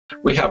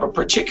We have a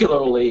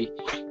particularly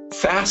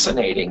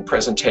fascinating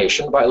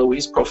presentation by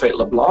Louise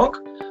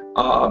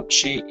Profeit-LeBlanc.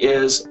 She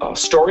is a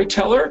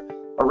storyteller,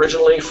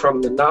 originally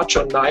from the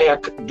Nacho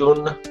Nyak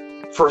Dun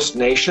First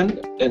Nation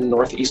in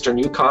northeastern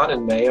Yukon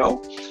and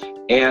Mayo,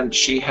 and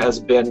she has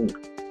been,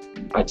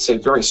 I'd say,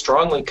 very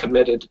strongly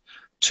committed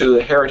to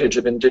the heritage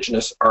of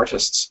Indigenous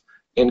artists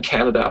in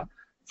Canada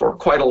for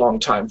quite a long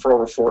time,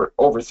 for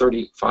over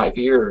 35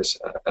 years,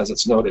 as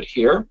it's noted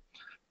here.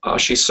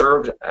 She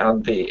served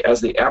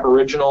as the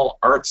Aboriginal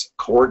Arts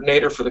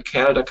Coordinator for the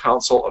Canada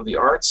Council of the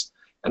Arts,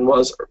 and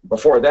was,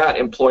 before that,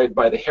 employed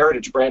by the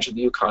Heritage Branch of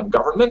the Yukon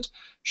government.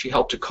 She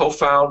helped to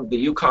co-found the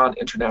Yukon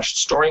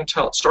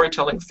International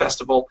Storytelling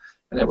Festival,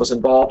 and was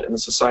involved in the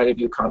Society of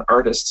Yukon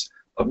Artists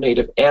of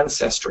Native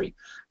Ancestry.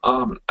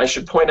 I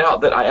should point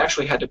out that I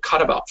actually had to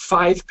cut about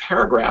 5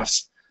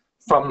 paragraphs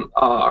from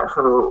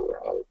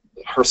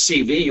her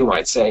CV, you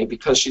might say,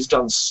 because she's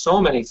done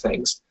so many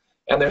things,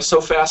 and they're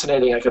so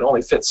fascinating I could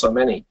only fit so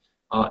many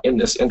in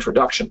this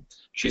introduction.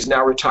 She's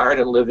now retired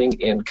and living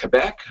in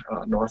Quebec,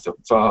 north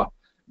of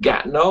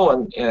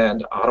Gatineau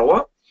and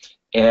Ottawa,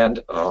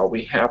 and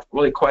we have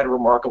really quite a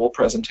remarkable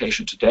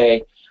presentation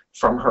today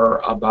from her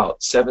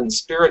about 7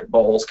 spirit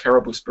bowls,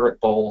 Caribou Spirit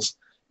Bowls,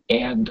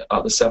 and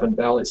the 7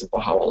 valleys of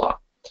Baha'u'llah.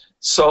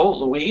 So,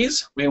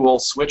 Louise, we will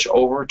switch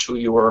over to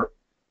your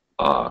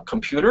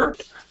computer.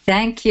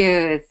 Thank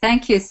you.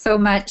 Thank you so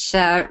much,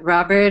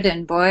 Robert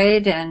and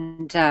Boyd,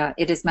 and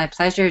it is my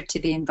pleasure to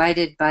be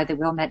invited by the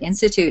Wilmette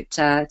Institute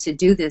to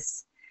do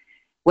this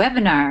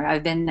webinar.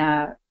 I've been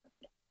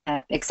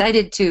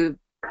excited to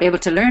be able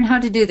to learn how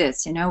to do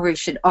this. You know, we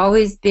should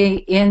always be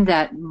in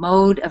that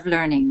mode of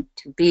learning,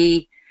 to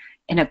be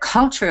in a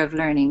culture of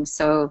learning.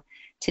 So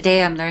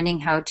today I'm learning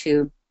how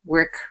to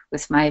work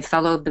with my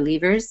fellow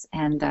believers,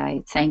 and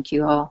I thank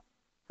you all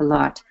a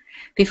lot.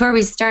 Before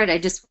we start, I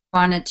just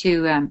wanted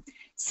to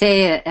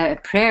say a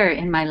prayer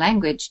in my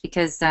language,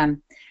 because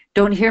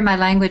don't hear my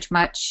language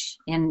much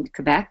in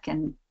Quebec,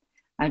 and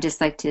I'd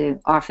just like to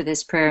offer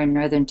this prayer in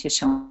Northern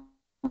Tishoni.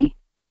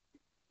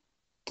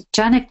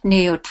 Janak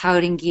ne o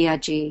tauringi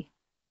aji,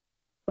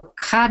 o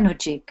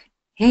kanojik,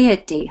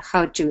 heeti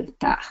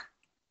haujuta,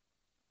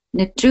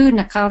 netru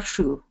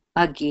nakafru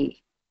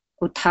agi,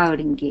 o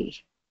tauringi.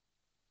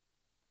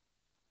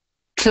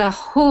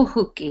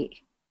 Tlahohuki,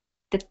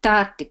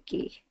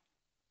 tataki,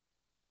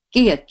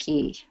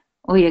 Giyaki,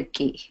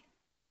 Oyaki,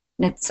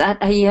 Netsat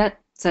Ayat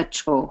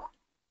Zacho,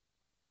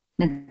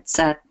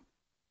 Netsat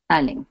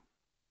Aling.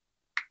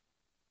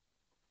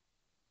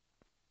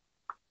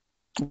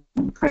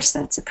 Of course,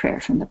 that's a prayer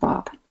from the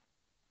Bob.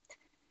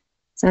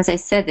 So, as I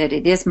said, that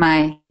it is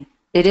my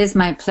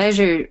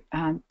pleasure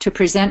to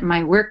present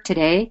my work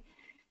today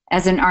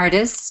as an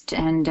artist,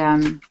 and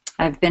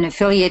I've been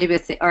affiliated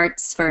with the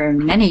arts for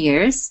many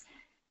years,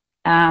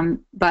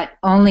 but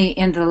only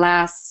in the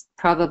last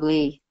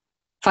probably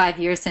 5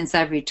 years since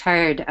I've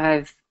retired,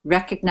 I've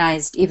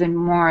recognized even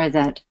more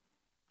that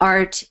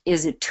art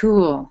is a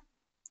tool.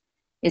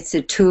 It's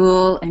a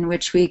tool in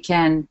which we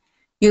can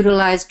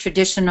utilize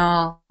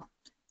traditional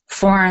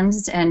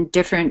forms and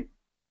different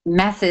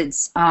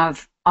methods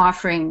of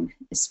offering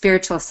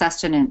spiritual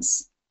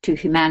sustenance to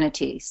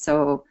humanity.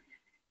 So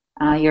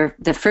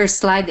the first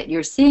slide that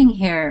you're seeing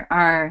here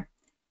are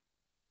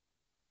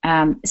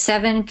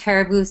 7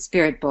 Caribou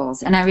Spirit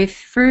Bowls, and I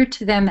refer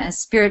to them as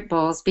Spirit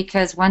Bowls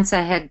because once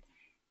I had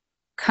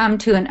come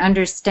to an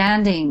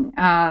understanding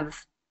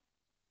of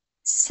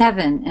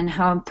 7 and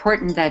how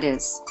important that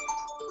is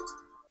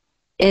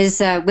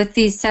with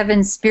these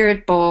 7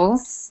 spirit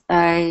bowls,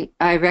 I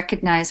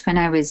recognized when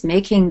I was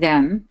making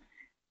them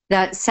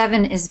that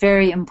 7 is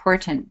very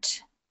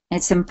important.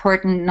 It's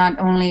important not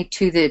only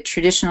to the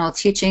traditional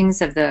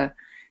teachings of the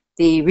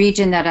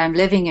region that I'm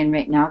living in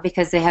right now,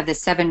 because they have the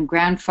 7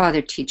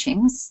 grandfather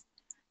teachings,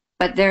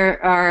 but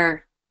there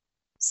are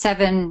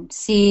 7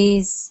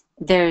 seas,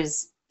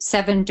 there's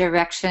 7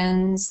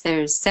 directions,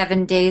 there's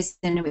 7 days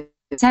in a week.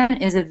 7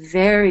 is a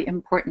very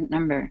important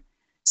number.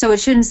 So it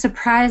shouldn't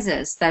surprise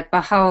us that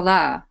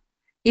Baha'u'llah,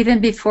 even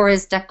before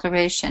his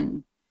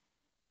declaration,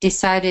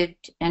 decided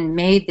and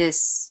made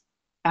this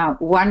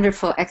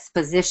wonderful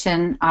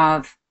exposition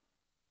of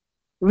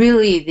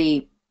really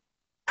the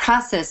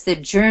process, the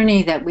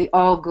journey that we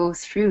all go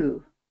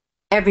through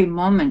every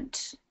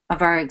moment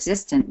of our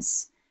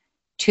existence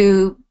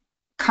to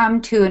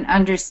come to an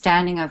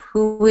understanding of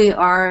who we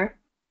are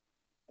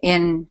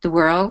in the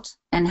world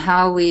and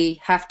how we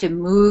have to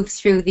move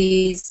through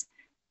these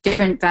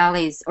different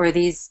valleys or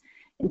these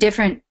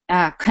different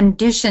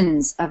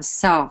conditions of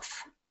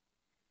self.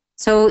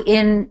 So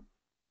in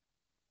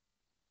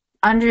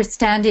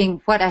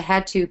understanding what I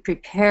had to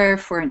prepare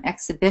for an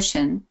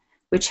exhibition,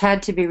 which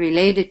had to be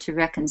related to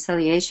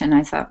reconciliation,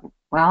 I thought,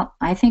 well,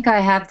 I think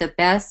I have the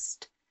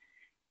best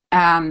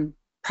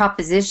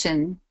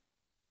proposition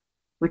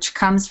which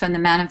comes from the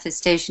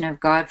manifestation of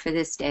God for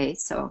this day.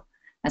 So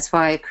that's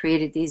why I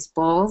created these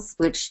bowls,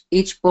 which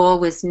each bowl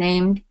was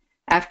named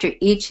after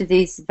each of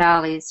these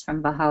valleys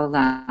from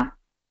Baha'u'llah.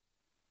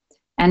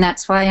 And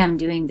that's why I'm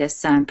doing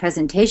this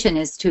presentation,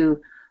 is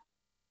to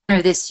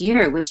this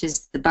year, which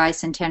is the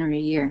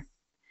bicentenary year.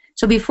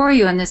 So before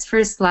you on this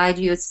first slide,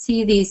 you'll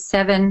see these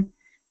 7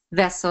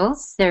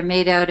 vessels. They're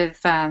made out of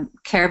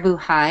caribou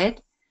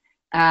hide.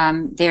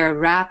 They're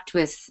wrapped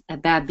with a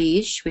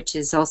babiche, which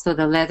is also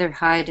the leather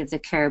hide of the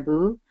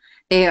caribou.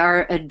 They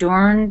are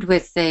adorned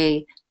with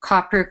a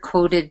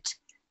copper-coated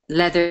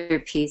leather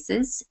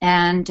pieces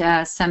and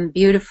some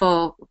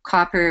beautiful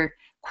copper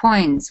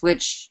coins,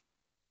 which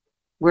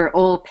were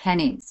old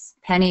pennies.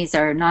 Pennies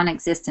are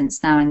non-existent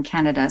now in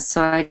Canada,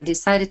 so I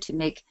decided to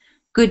make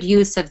good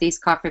use of these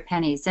copper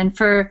pennies. And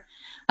for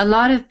a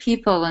lot of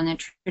people in a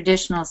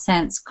traditional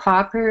sense,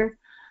 copper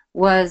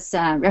was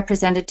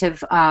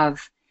representative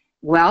of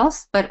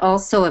wealth, but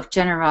also of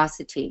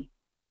generosity.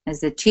 As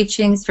the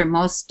teachings for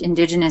most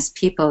Indigenous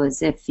people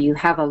is if you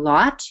have a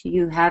lot,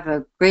 you have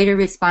a greater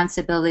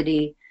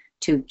responsibility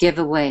to give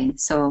away.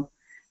 So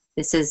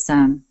this is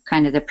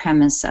kind of the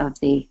premise of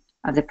the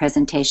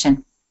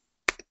presentation.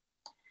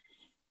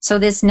 So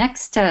this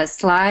next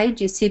slide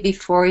you see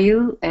before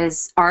you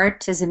is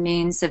art as a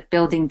means of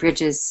building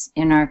bridges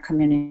in our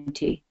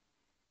community.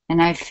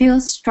 And I feel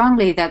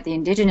strongly that the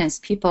Indigenous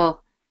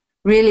people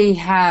really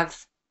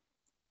have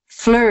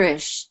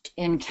flourished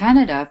in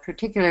Canada,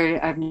 particularly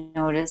I've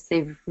noticed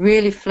they've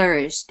really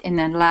flourished in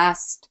the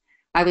last,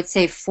 I would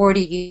say, 40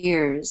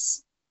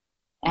 years.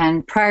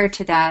 And prior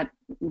to that,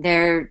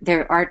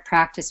 their art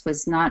practice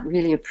was not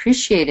really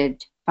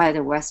appreciated by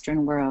the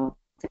Western world.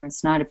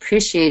 It's not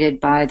appreciated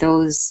by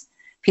those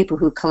people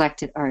who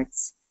collected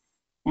arts.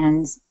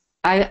 And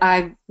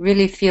I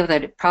really feel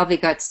that it probably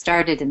got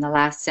started in the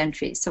last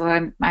century.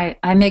 So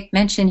I make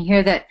mention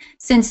here that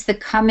since the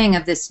coming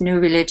of this new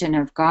religion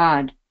of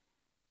God,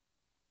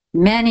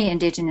 many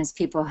Indigenous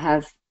people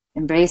have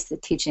embraced the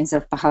teachings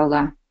of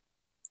Baha'u'llah.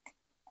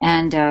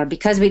 And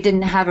because we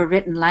didn't have a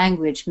written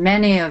language,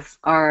 many of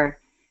our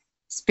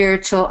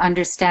spiritual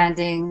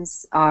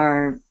understandings,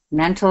 our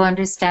mental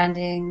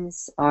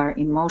understandings, our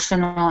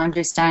emotional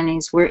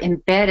understandings were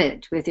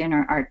embedded within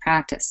our art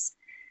practice.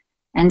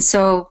 And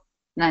so,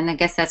 and I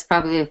guess that's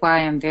probably why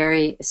I'm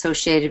very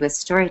associated with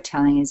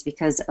storytelling, is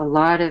because a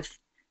lot of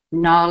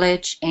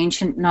knowledge,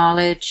 ancient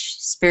knowledge,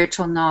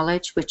 spiritual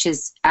knowledge, which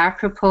is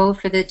apropos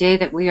for the day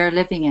that we are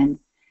living in,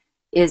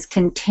 is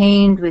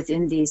contained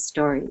within these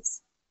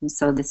stories. And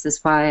so this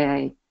is why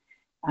I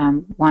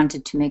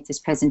wanted to make this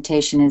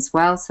presentation as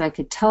well, so I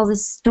could tell the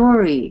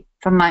story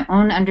from my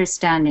own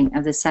understanding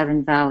of the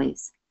 7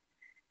 valleys.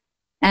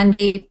 And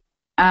the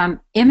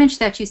image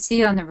that you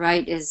see on the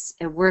right is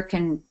a work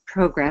in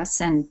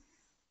progress, and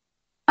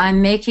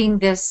I'm making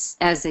this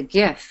as a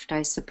gift,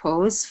 I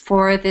suppose,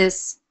 for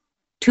this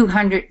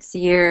 200th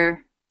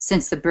year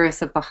since the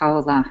birth of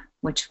Baha'u'llah,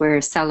 which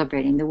we're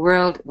celebrating. The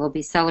world will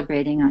be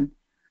celebrating on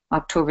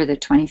October the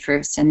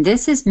 21st. And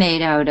this is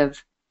made out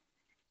of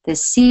the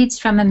seeds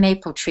from a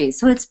maple tree.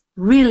 So it's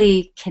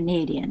really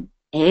Canadian,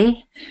 eh?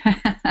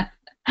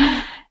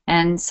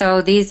 And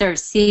so these are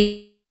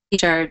seeds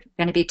which are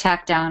going to be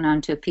tacked down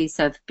onto a piece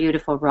of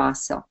beautiful raw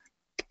silk.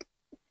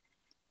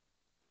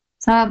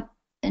 So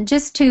and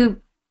just to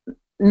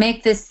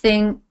make this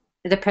thing,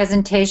 the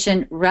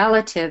presentation,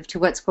 relative to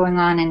what's going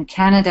on in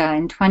Canada,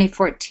 in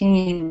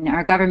 2014,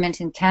 our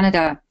government in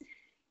Canada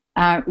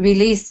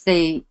released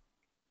the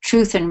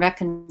Truth and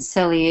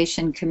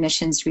Reconciliation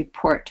Commission's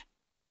report.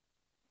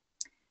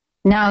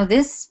 Now,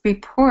 this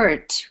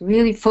report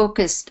really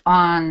focused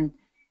on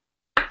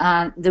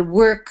the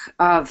work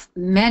of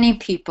many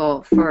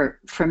people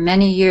for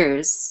many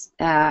years,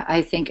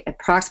 I think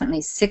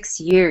approximately 6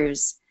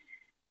 years,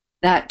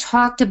 that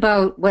talked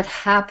about what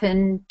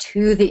happened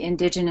to the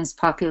Indigenous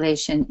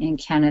population in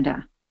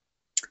Canada.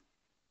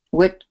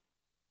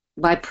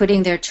 By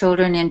putting their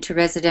children into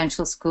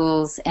residential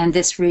schools, and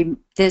this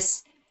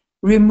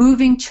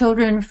removing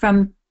children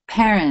from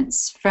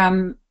parents,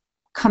 from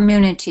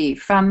community,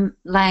 from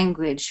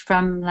language,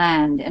 from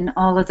land, and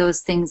all of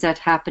those things that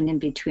happened in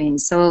between.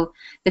 So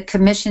the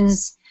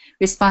Commission's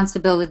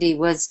responsibility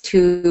was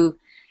to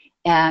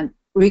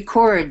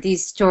record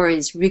these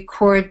stories,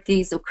 record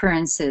these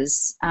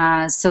occurrences,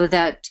 so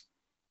that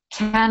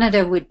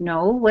Canada would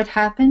know what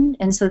happened,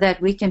 and so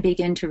that we can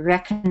begin to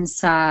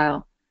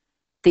reconcile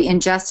the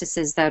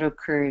injustices that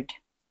occurred.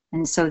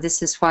 And so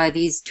this is why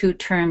these 2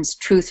 terms,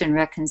 truth and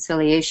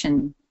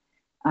reconciliation,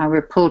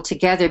 were pulled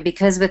together,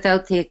 because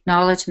without the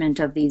acknowledgement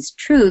of these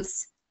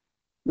truths,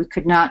 we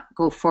could not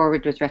go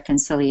forward with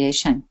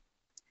reconciliation.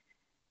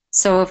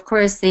 So of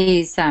course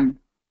these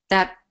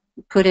that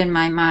put in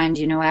my mind,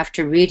 you know,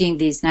 after reading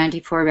these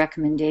 94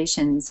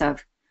 recommendations,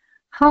 of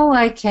how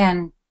I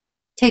can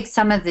take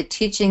some of the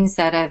teachings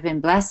that I've been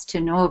blessed to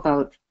know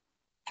about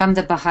from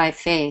the Baha'i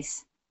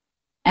faith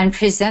and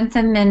present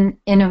them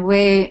in a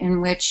way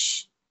in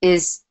which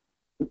is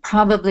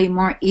probably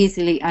more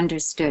easily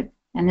understood.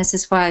 And this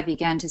is why I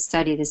began to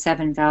study the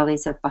 7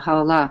 valleys of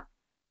Baha'u'llah.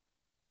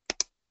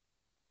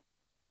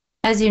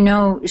 As you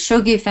know,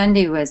 Shoghi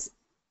Effendi was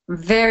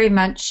very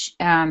much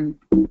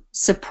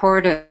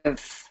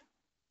supportive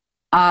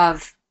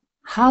of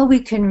how we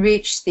can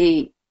reach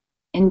the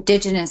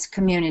Indigenous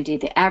community,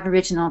 the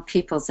Aboriginal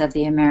peoples of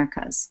the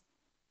Americas.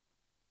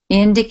 He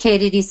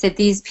indicated, he said,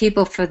 these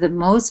people for the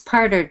most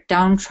part are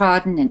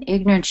downtrodden and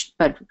ignorant,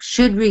 but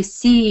should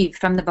receive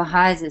from the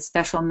Baha'is a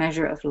special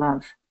measure of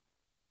love.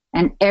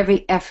 And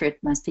every effort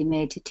must be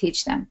made to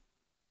teach them.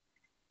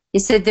 He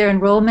said their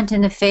enrollment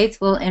in the faith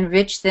will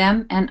enrich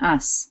them and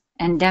us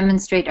and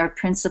demonstrate our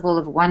principle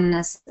of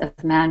oneness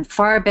of man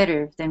far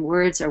better than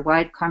words or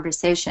wide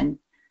conversation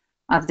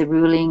of the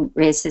ruling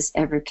races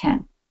ever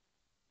can.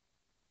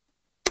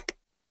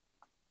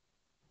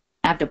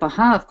 Abdul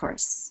Baha, of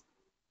course,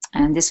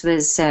 and this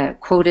was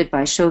quoted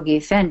by Shoghi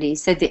Effendi,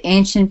 said, the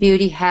ancient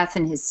beauty hath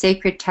in his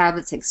sacred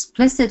tablets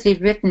explicitly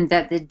written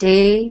that the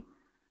day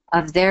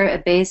of their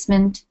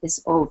abasement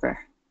is over.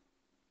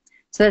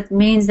 So that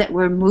means that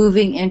we're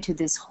moving into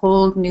this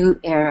whole new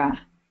era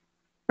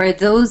where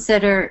those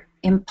that are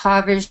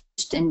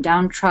impoverished and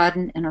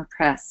downtrodden and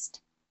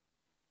oppressed,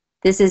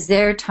 this is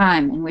their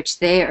time in which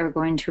they are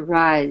going to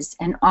rise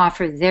and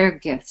offer their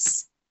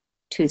gifts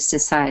to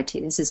society.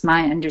 This is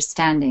my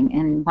understanding.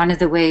 And one of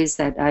the ways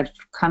that I've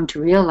come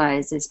to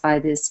realize is by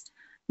this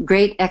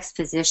great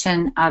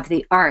exposition of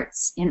the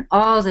arts in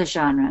all the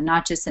genre,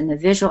 not just in the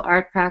visual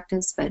art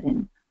practice, but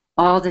in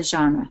all the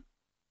genre.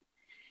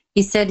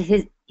 He said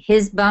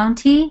his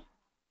bounty,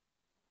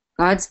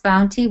 God's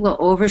bounty, will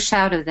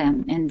overshadow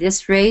them, and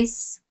this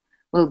race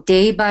will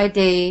day by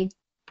day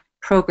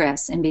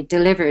progress and be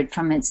delivered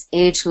from its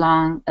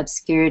age-long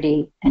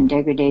obscurity and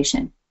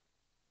degradation.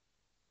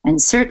 And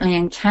certainly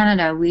in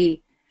Canada,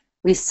 we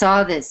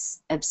saw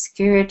this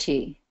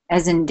obscurity.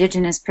 As an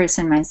Indigenous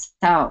person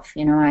myself,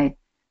 you know,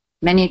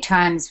 many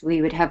times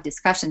we would have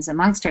discussions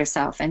amongst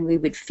ourselves and we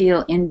would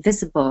feel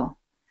invisible.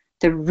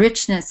 The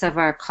richness of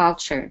our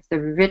culture,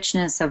 the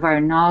richness of our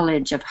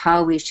knowledge of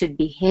how we should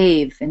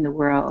behave in the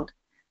world,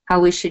 how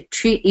we should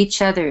treat each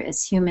other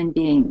as human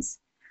beings,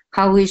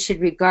 how we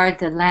should regard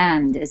the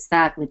land as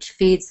that which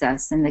feeds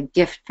us and the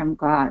gift from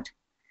God.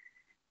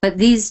 But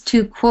these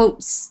two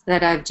quotes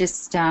that I've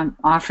just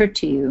offered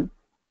to you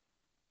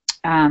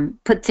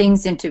put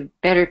things into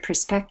better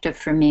perspective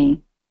for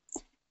me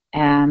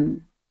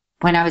when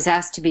I was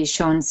asked to be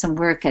shown some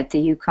work at the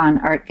Yukon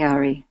Art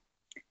Gallery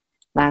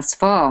last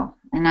fall.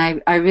 And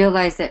I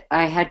realized that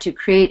I had to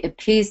create a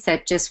piece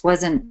that just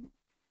wasn't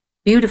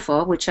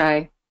beautiful, which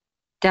I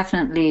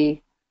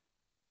definitely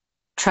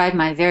tried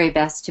my very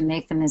best to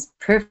make them as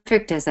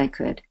perfect as I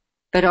could,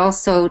 but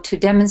also to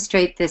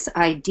demonstrate this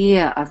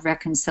idea of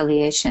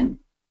reconciliation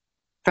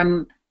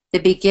from the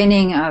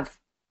beginning of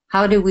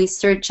how do we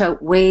search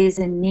out ways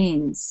and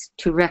means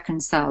to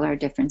reconcile our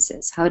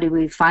differences? How do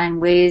we find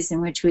ways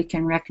in which we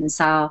can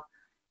reconcile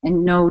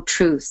and know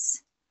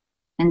truths?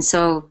 And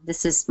so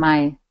this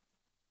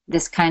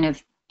kind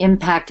of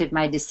impacted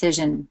my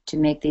decision to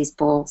make these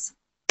bowls.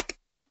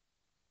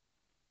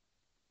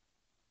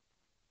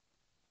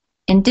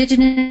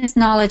 Indigenous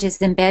knowledge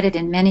is embedded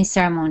in many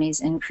ceremonies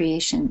and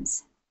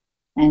creations,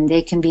 and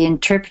they can be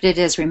interpreted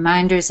as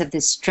reminders of the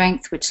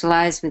strength which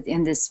lies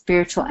within the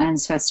spiritual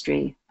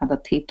ancestry of a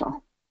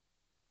people.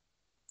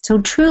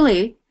 So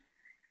truly,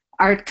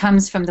 art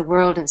comes from the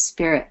world of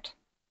spirit.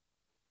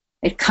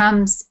 It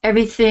comes,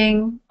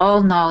 everything,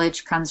 all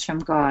knowledge comes from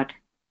God.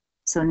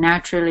 So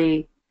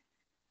naturally,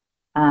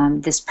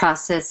 this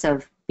process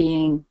of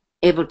being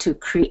able to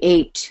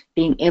create,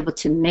 being able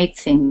to make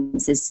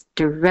things is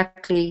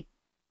directly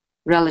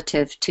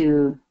relative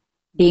to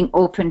being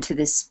open to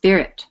the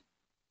spirit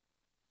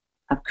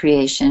of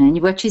creation.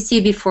 And what you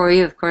see before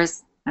you, of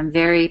course, I'm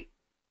very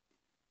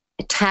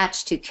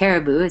attached to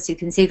caribou. As you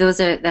can see,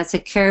 that's a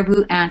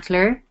caribou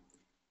antler,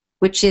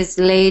 which is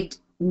laid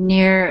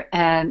near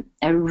a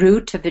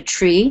root of a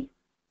tree,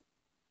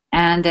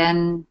 and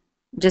then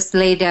just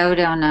laid out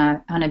on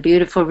a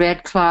beautiful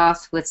red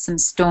cloth with some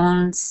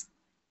stones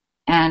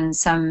and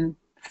some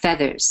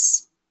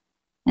feathers.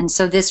 And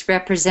so this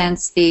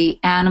represents the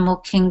animal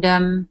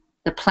kingdom,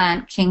 the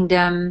plant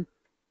kingdom,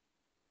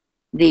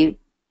 the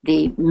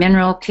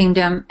mineral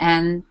kingdom,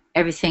 and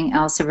everything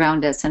else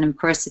around us. And of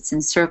course, it's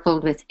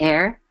encircled with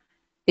air.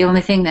 The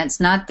only thing that's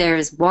not there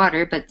is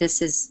water, but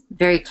this is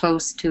very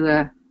close to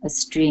a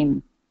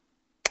stream.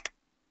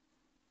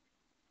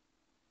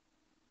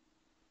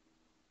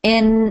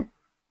 In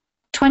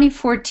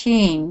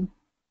 2014,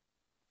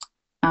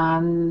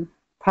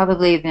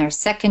 probably in their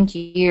second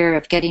year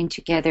of getting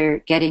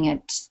together, getting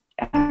it,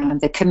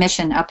 the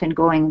commission up and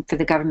going for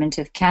the Government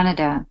of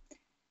Canada,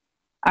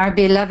 our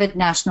beloved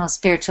National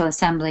Spiritual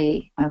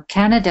Assembly of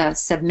Canada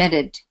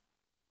submitted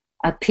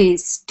a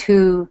piece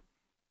to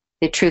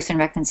the Truth and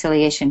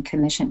Reconciliation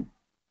Commission.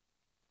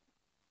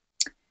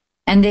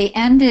 And they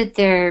ended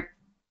their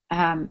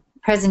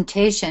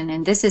presentation,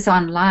 and this is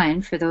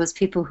online for those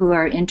people who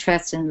are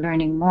interested in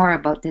learning more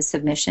about this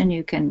submission.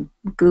 You can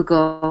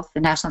Google the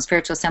National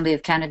Spiritual Assembly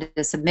of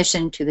Canada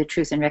submission to the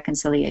Truth and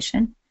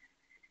Reconciliation.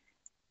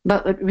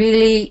 But what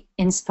really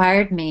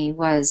inspired me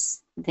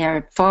was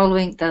their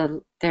following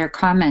their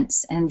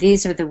comments, and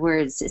these are the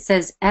words. It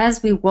says,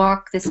 as we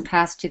walk this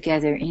path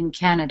together in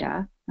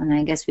Canada, and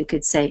I guess we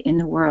could say in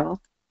the world,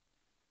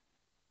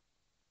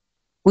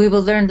 We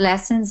will learn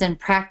lessons and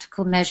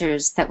practical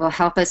measures that will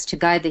help us to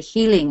guide the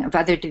healing of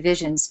other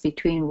divisions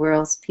between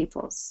world's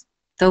peoples,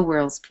 the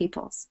world's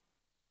peoples.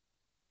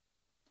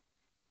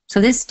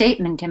 So this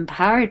statement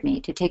empowered me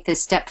to take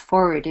this step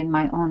forward in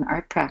my own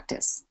art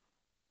practice.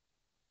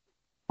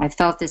 I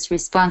felt this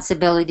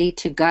responsibility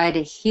to guide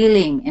a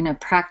healing in a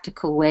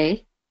practical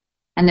way,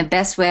 and the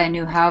best way I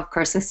knew how, of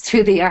course, was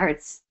through the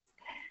arts.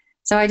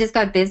 So I just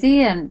got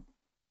busy and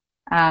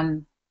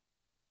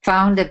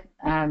found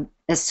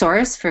a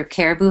source for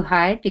caribou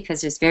hide,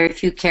 because there's very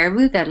few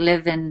caribou that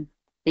live in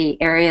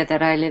the area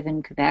that I live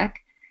in,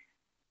 Quebec.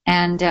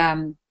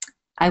 And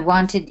I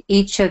wanted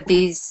each of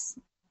these,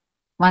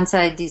 once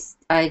I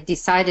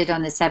decided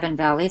on the 7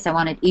 valleys, I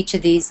wanted each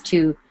of these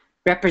to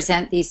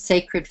represent these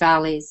sacred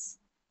valleys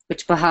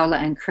which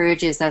Baha'u'llah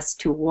encourages us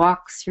to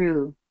walk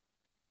through.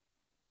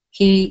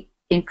 He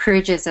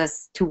encourages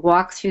us to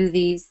walk through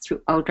these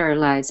throughout our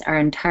lives, our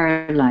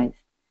entire life.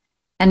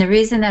 And the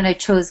reason that I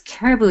chose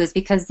caribou is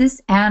because this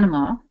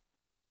animal,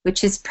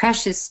 which is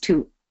precious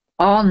to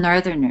all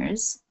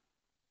northerners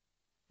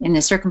in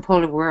the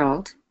circumpolar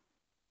world,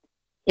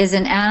 is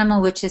an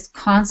animal which is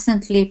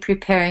constantly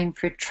preparing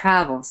for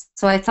travel.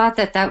 So I thought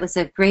that that was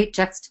a great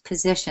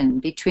juxtaposition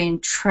between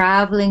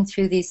traveling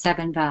through these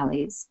 7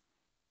 valleys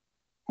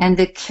and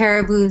the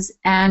caribou's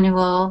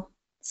annual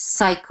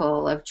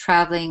cycle of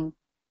traveling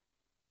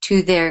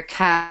to their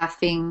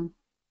calving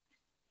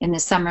in the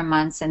summer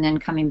months and then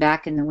coming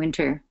back in the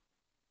winter.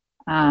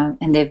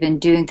 And they've been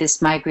doing this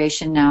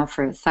migration now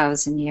for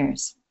 1,000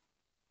 years.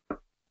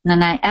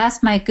 And I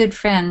asked my good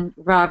friend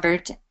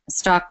Robert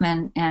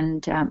Stockman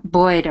and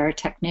Boyd, our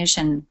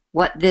technician,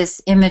 what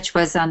this image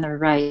was on the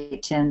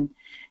right. And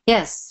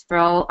yes, for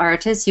all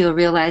artists, you'll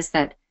realize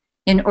that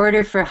in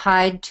order for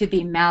hide to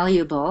be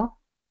malleable,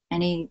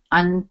 any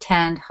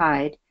untanned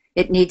hide,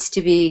 it needs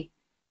to be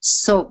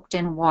soaked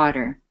in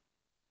water.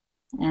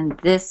 And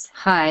this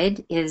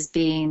hide is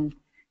being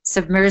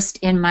submersed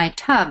in my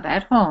tub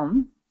at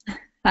home.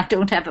 I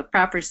don't have a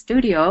proper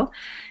studio,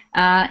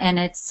 and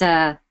it's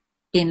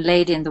being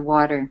laid in the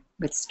water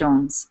with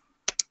stones.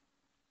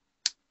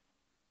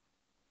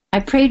 I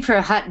prayed for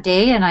a hot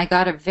day, and I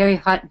got a very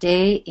hot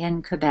day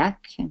in Quebec.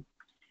 And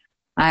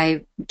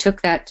I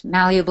took that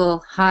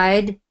malleable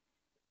hide,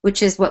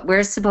 which is what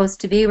we're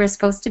supposed to be. We're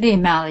supposed to be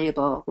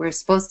malleable. We're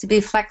supposed to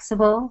be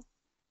flexible.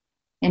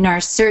 In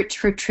our search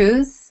for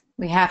truth,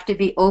 we have to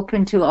be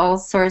open to all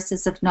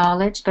sources of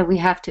knowledge, but we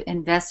have to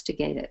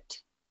investigate it,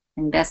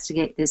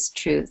 investigate this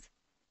truth.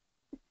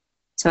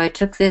 So I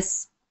took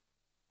this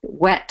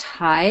wet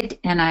hide,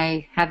 and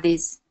I have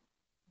these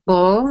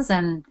bowls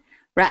and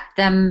wrapped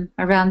them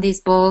around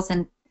these bowls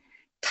and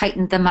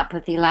tightened them up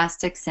with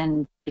elastics,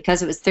 and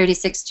because it was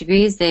 36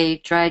 degrees, they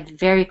dried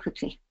very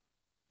quickly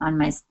on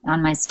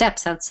my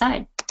steps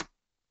outside.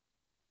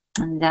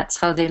 And that's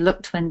how they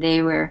looked when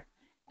they were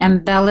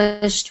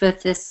embellished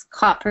with this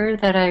copper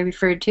that I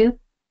referred to.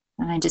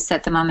 And I just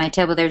set them on my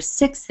table. There's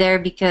 6 there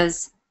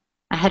because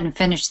I hadn't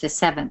finished the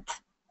 7th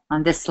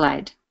on this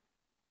slide.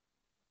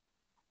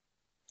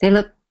 They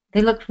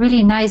look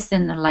really nice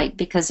in the light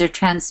because they're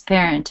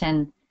transparent.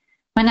 And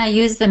when I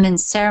use them in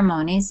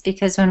ceremonies,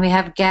 because when we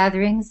have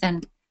gatherings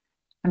and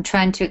I'm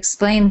trying to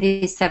explain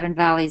these 7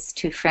 valleys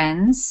to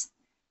friends,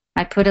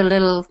 I put a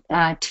little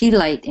tea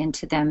light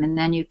into them, and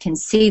then you can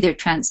see their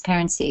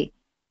transparency.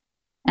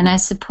 And I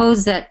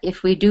suppose that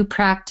if we do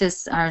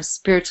practice our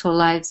spiritual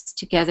lives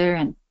together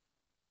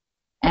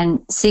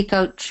and seek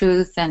out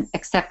truth and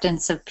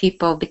acceptance of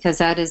people, because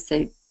that is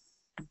the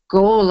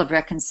goal of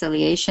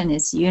reconciliation,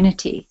 is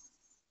unity,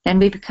 then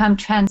we become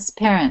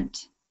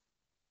transparent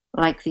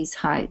like these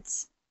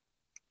hides.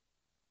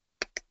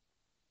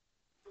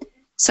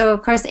 So,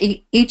 of course,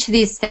 each of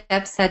these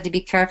steps had to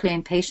be carefully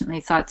and patiently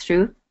thought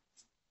through.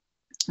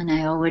 And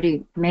I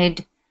already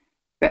made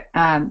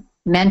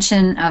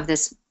mention of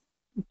this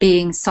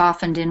being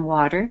softened in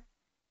water.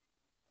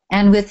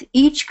 And with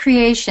each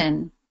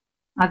creation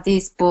of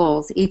these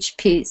bowls, each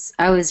piece,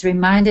 I was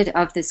reminded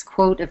of this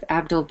quote of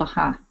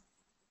Abdu'l-Baha.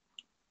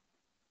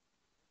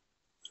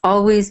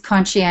 Always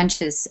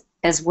conscientious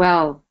as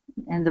well,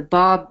 and the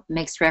Bob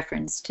makes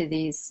reference to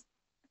these.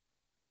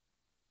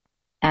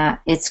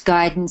 It's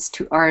guidance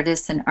to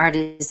artists and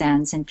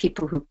artisans and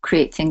people who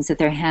create things with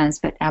their hands,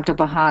 but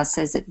Abdu'l-Baha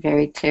says it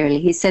very clearly.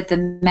 He said, the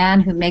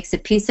man who makes a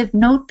piece of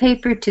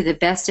notepaper to the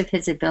best of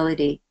his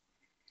ability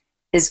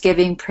is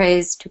giving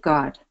praise to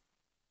God.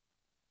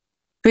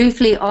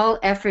 Briefly, all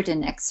effort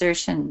and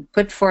exertion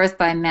put forth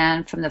by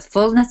man from the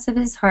fullness of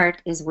his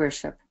heart is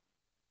worship,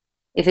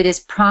 if it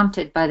is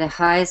prompted by the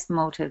highest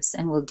motives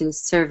and will do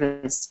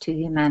service to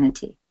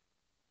humanity.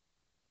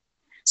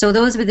 So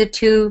those were the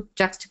 2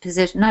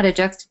 juxtaposition, not a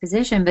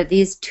juxtaposition, but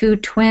these 2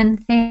 twin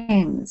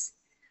things,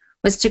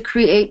 was to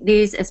create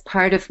these as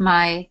part of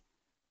my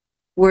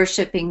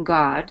worshiping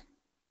God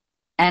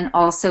and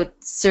also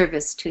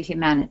service to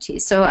humanity.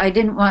 So I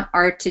didn't want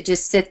art to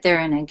just sit there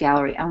in a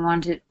gallery. I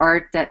wanted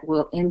art that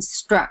will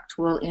instruct,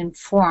 will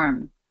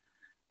inform,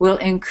 will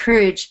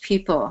encourage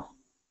people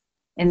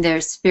in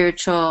their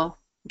spiritual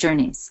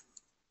journeys.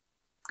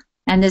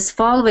 And this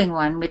following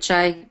one, which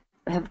I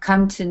have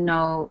come to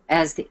know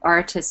as the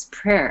artist's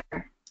prayer,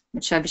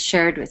 which I've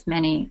shared with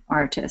many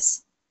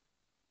artists.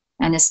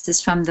 And this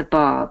is from the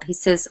Bab. He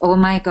says, "Oh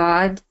my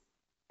God,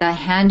 thy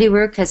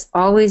handiwork has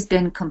always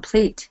been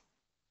complete,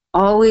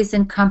 always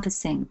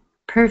encompassing,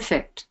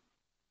 perfect,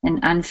 and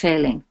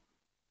unfailing.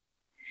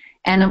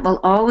 And it will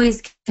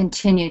always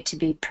continue to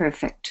be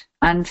perfect,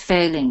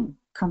 unfailing,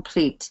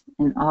 complete,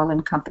 and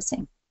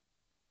all-encompassing.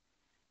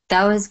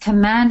 Thou hast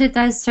commanded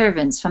thy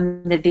servants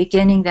from the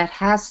beginning that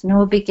hath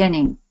no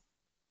beginning,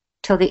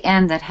 till the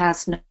end that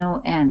hath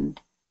no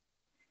end,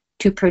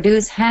 to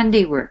produce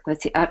handiwork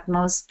with the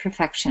utmost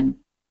perfection.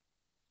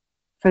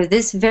 For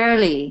this is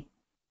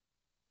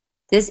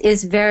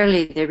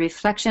verily the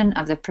reflection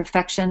of the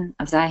perfection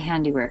of thy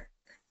handiwork.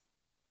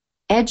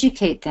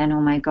 Educate then, O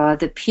my God,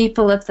 the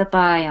people of the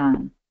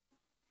Baha'i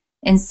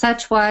in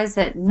such wise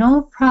that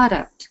no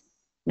product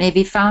may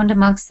be found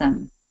amongst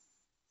them,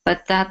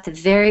 but that the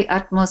very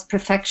utmost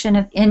perfection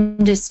of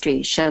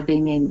industry shall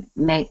be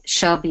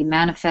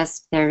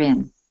manifest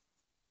therein.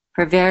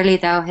 For verily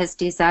thou hast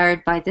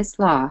desired by this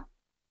law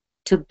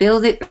to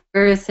build the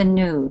earth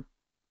anew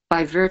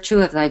by virtue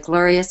of thy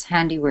glorious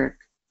handiwork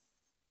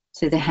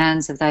through the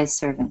hands of thy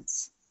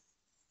servants."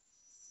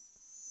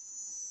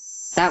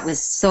 That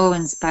was so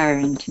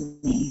inspiring to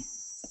me.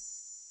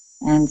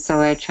 And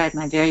so I tried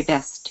my very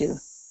best to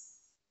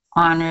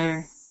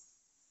honor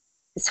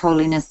His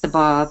Holiness the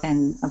Bab,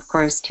 and of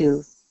course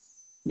to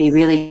be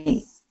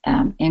really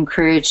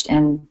encouraged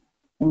and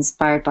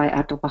inspired by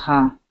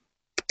Abdu'l-Baha.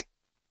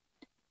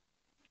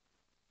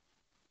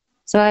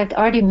 So I've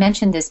already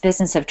mentioned this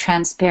business of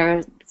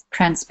transparency,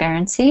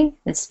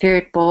 the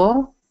spirit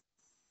bowl.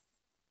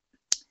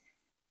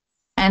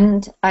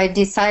 And I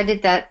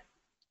decided that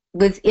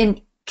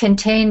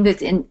contained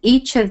within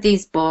each of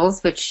these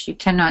bowls, which you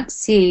cannot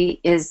see,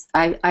 is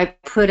I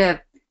put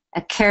a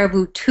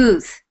caribou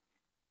tooth.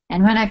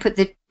 And when I put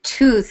the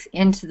tooth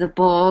into the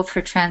bowl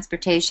for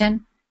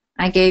transportation,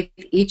 I gave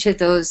each of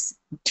those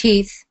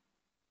teeth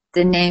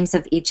the names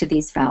of each of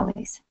these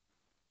valleys.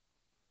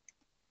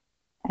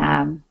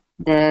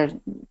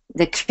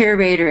 The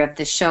curator of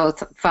the show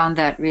found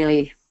that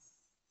really,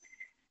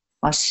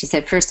 well, she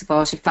said, first of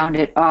all, she found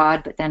it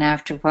odd, but then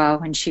after a while,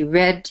 when she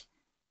read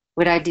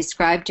what I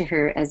described to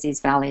her as these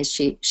valleys,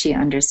 she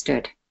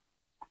understood.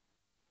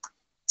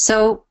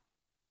 So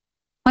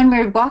when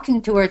we're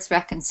walking towards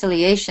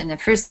reconciliation, the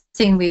first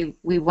thing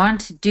we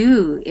want to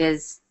do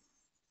is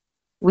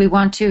we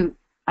want to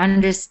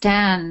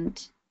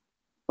understand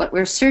what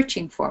we're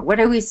searching for. What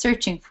are we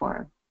searching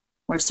for?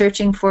 We're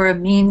searching for a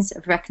means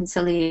of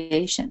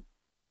reconciliation.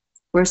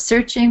 We're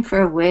searching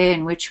for a way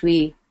in which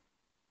we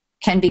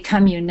can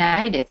become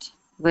united,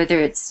 whether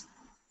it's,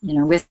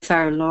 with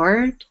our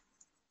Lord,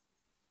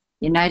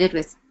 united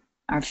with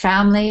our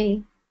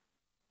family,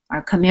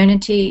 our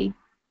community,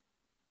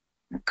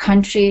 our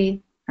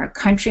country, our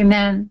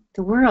countrymen,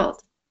 the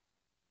world.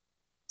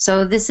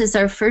 So this is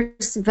our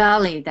first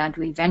valley that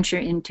we venture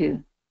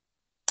into.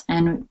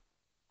 And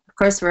of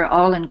course, we're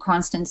all in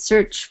constant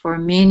search for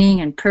meaning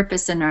and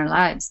purpose in our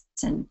lives.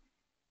 And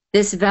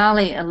this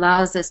valley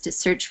allows us to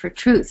search for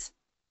truth.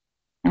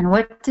 And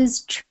what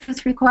does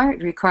truth require?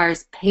 It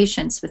requires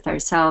patience with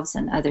ourselves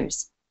and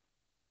others.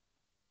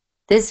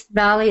 This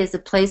valley is a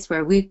place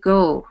where we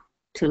go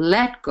to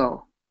let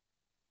go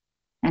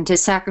and to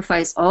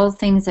sacrifice all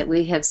things that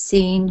we have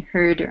seen,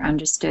 heard, or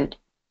understood,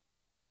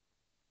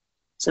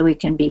 so we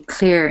can be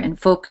clear and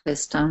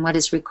focused on what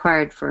is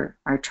required for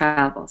our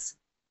travels.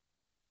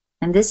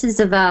 And this is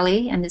a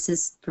valley, and this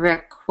is a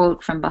direct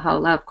quote from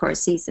Baha'u'llah, of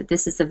course. He said,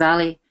 "This is a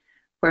valley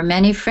where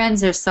many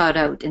friends are sought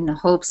out in the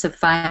hopes of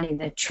finding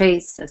the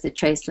trace of the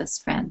traceless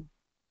friend.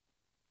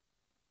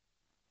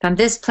 From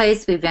this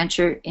place, we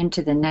venture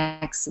into the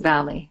next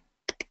valley,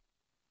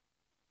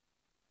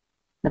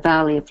 the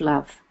valley of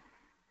love."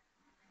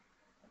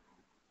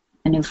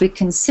 And if we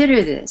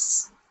consider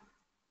this,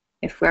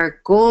 if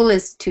our goal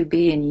is to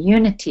be in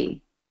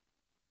unity,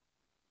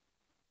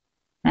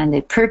 and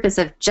the purpose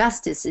of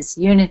justice is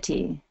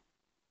unity,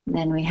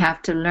 then we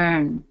have to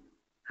learn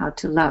how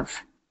to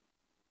love.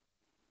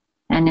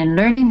 And in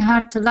learning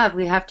how to love,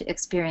 we have to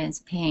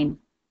experience pain.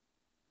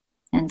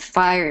 And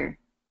fire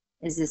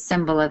is a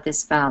symbol of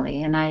this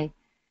valley. And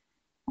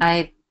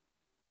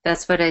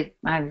that's what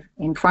I've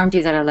informed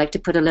you, that I like to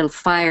put a little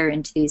fire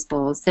into these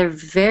bowls. They're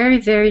very,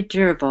 very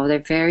durable. They're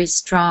very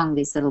strong,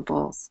 these little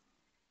bowls.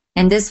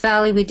 In this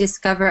valley, we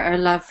discover our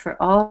love for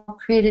all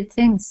created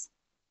things.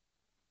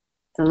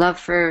 The love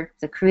for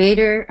the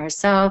Creator,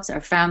 ourselves,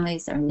 our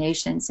families, our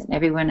nations, and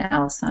everyone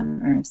else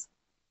on earth.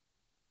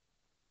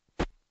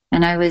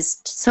 And I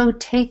was so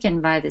taken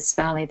by this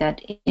valley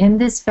that in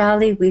this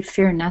valley we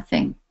fear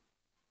nothing.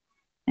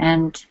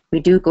 And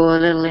we do go a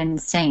little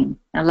insane,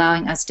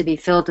 allowing us to be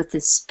filled with the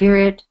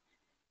Spirit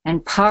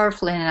and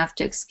powerful enough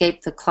to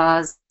escape the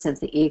claws of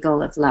the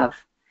eagle of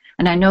love.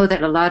 And I know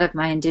that a lot of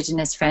my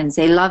Indigenous friends,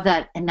 they love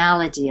that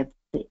analogy of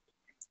the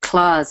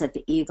claws of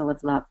the eagle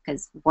of love,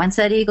 because once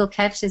that eagle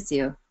catches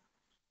you,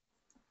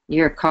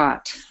 you're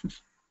caught.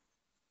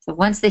 So So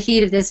once the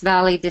heat of this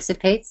valley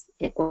dissipates,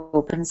 it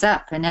opens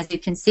up. And as you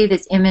can see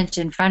this image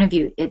in front of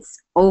you,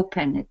 it's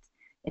open.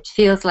 It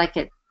feels like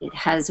it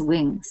has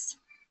wings.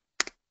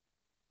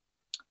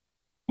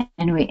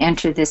 And we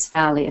enter this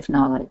valley of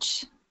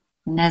knowledge.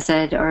 And as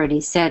I had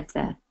already said,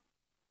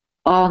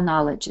 all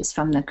knowledge is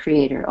from the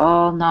Creator.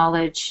 All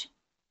knowledge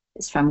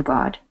is from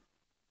God.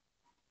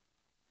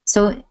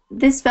 So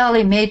this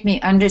valley made me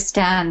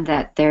understand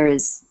that there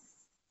is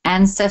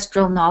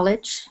ancestral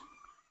knowledge.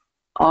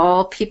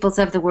 All peoples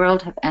of the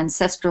world have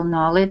ancestral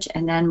knowledge,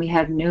 and then we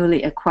have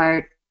newly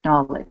acquired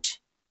knowledge.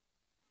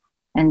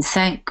 And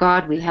thank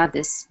God we have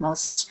this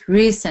most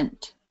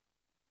recent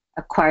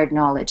acquired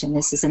knowledge, and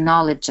this is a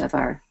knowledge of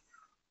our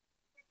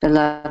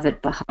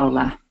beloved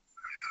Baha'u'llah.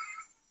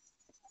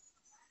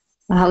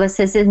 Baha'u'llah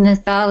says, in this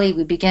valley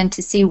we begin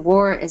to see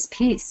war as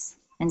peace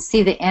and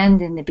see the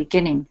end in the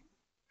beginning,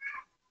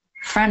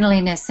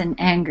 friendliness and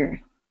anger,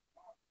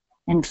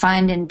 and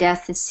find in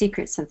death the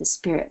secrets of the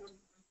spirit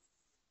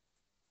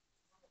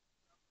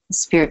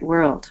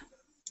world.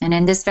 And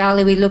in this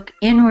valley we look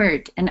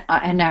inward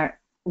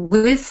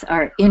with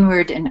our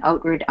inward and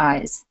outward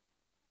eyes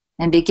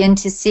and begin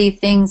to see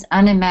things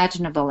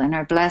unimaginable and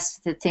are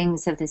blessed with the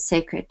things of the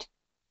sacred,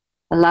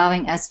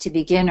 allowing us to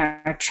begin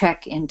our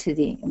trek into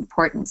the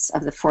importance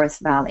of the fourth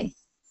valley.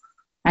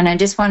 And I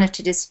just wanted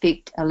to just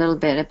speak a little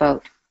bit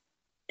about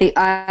the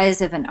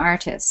eyes of an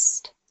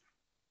artist.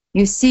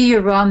 You see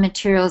your raw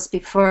materials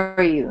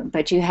before you,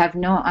 but you have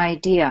no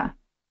idea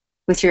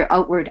with your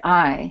outward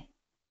eye.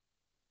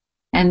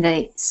 And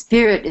the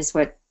spirit is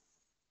what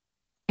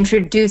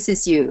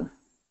introduces you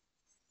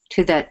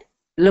to that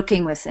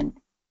looking with an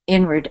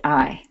inward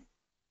eye.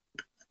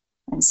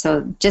 And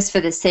so just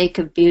for the sake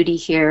of beauty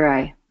here,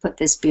 I put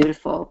this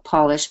beautiful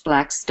polished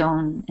black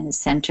stone in the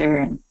center,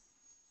 and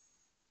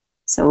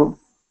so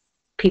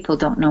people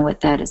don't know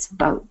what that is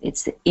about.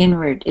 It's the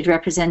inward, it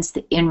represents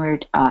the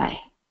inward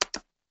eye.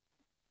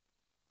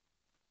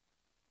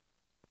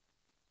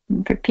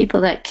 And for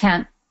people that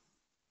can't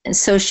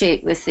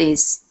associate with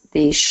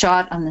the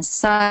shot on the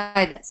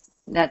side,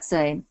 that's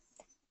a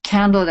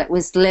candle that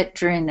was lit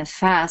during the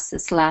fast,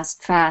 this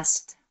last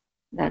fast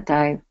that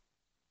I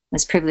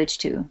was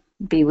privileged to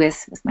be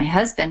with my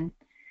husband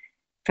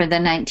for the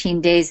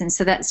 19 days. And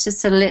so that's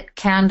just a lit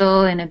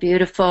candle in a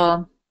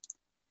beautiful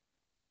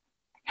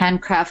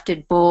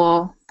handcrafted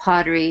bowl,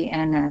 pottery,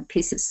 and a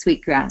piece of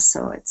sweetgrass.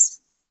 So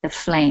it's the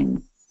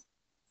flame.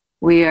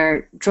 We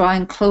are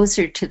drawing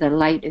closer to the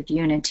light of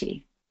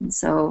unity. And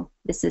so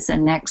this is the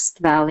next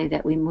valley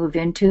that we move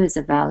into, is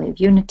a valley of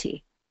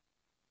unity.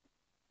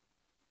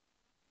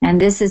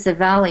 And this is a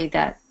valley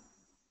that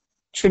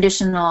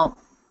traditional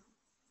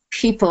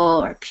people,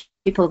 or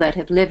people that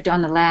have lived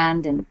on the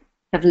land and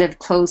have lived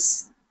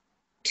close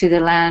to the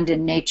land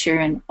and nature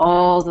and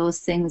all those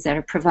things that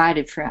are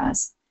provided for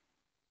us.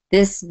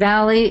 This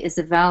valley is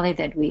a valley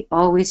that we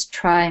always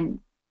try and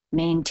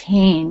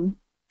maintain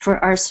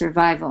for our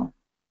survival.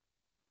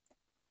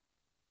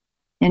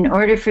 In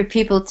order for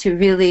people to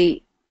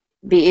really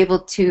be able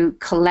to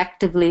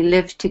collectively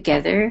live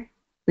together,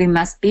 we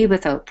must be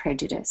without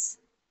prejudice.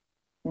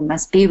 We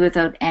must be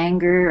without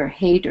anger or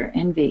hate or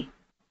envy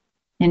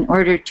in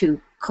order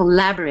to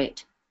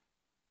collaborate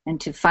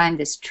and to find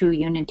this true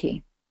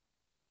unity.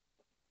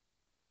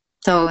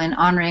 So in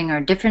honoring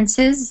our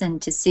differences and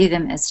to see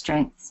them as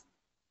strengths.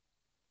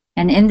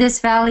 And in this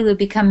valley we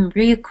become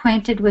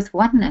reacquainted with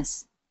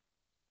oneness.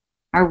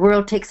 Our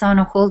world takes on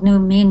a whole new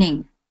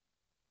meaning,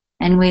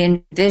 and we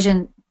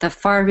envision the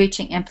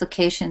far-reaching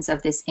implications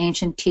of this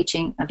ancient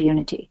teaching of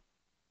unity.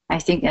 I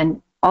think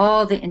in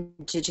all the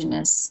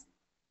indigenous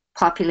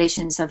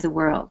populations of the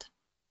world,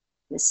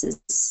 this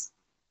is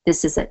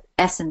the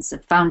essence, the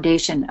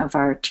foundation of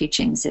our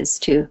teachings, is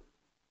to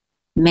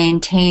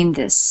maintain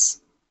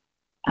this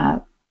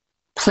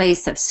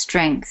place of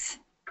strength.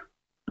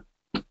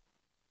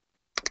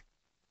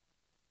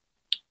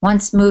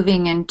 Once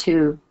moving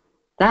into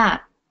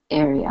that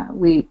area,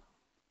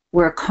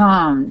 we're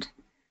calmed,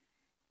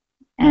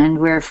 and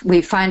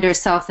we find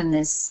ourselves in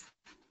this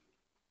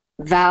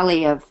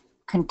valley of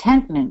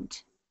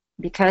contentment,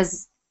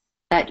 because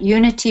that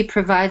unity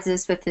provides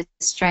us with the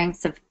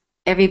strength of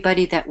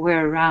everybody that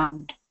we're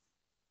around.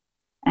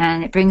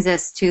 And it brings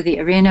us to the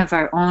arena of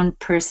our own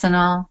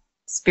personal,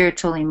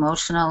 spiritual,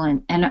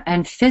 emotional,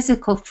 and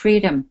physical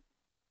freedom,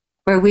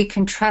 where we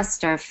can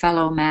trust our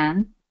fellow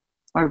man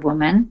or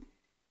woman,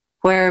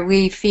 where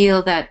we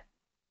feel that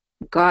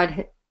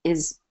God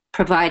is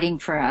providing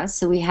for us,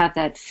 so we have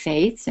that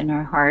faith in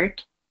our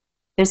heart.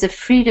 There's a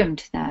freedom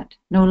to that.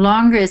 No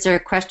longer is there a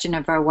question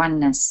of our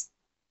oneness.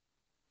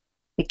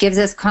 It gives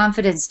us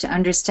confidence to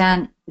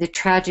understand the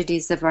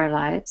tragedies of our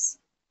lives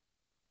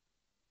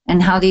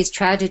and how these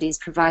tragedies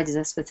provides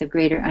us with a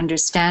greater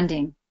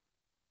understanding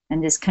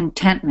and this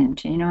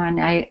contentment, you know.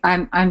 And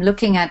I'm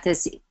looking at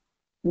this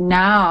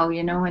now,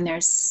 you know, when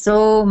there's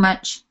so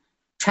much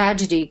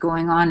tragedy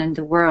going on in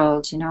the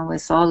world, you know,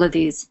 with all of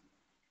these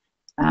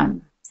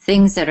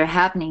things that are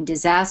happening,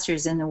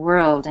 disasters in the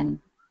world, and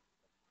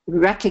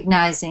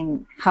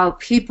recognizing how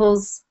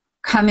people's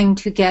coming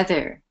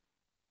together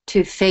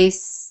to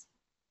face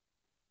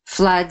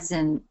floods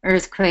and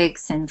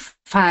earthquakes and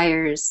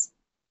fires.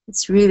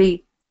 It's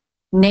really,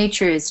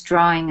 nature is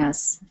drawing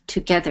us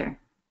together.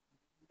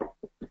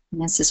 And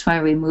this is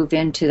why we move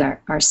into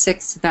our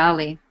sixth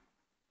valley.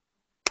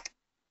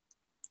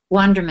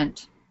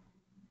 Wonderment.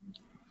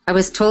 I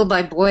was told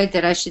by Boyd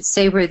that I should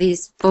say where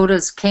these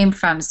photos came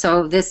from.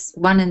 So this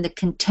one in the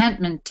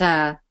contentment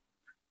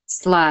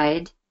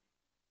slide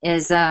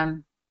is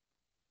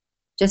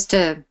just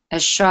a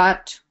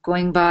shot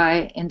going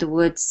by in the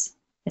woods.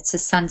 It's a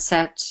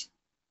sunset,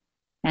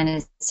 and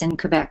it's in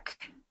Quebec.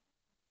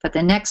 But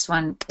the next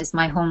one is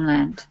my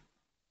homeland,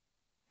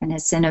 and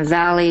it's in a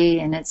valley,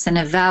 and it's in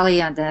a valley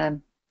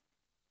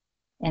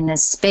in the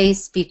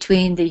space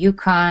between the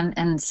Yukon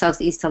and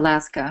Southeast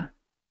Alaska.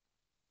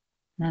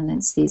 And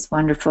it's these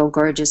wonderful,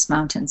 gorgeous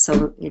mountains.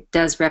 So it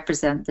does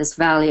represent this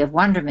valley of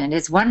wonderment.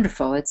 It's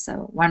wonderful. It's a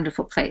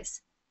wonderful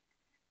place.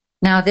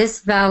 Now,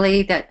 this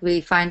valley that we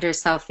find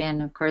ourselves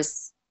in, of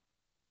course,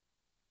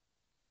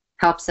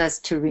 helps us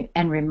to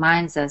and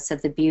reminds us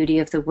of the beauty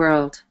of the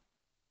world.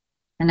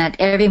 And at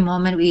every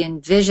moment we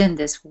envision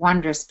this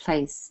wondrous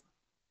place,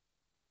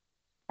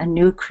 a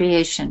new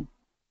creation.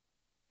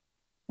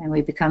 And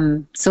we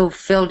become so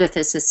filled with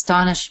this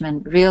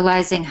astonishment,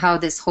 realizing how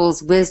this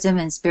holds wisdom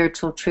and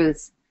spiritual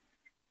truth.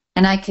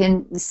 And I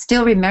can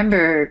still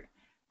remember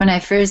when I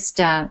first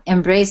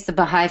embraced the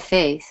Baha'i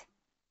faith,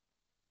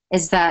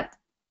 is that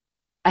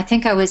I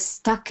think I was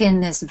stuck in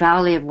this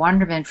valley of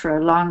wonderment for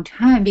a long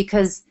time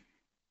because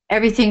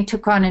everything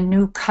took on a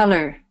new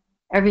color.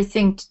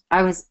 Everything,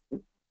 I was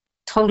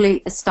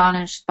totally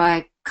astonished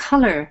by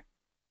color.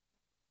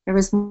 There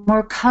was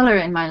more color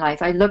in my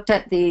life. I looked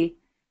at the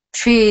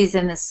trees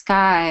and the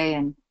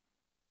sky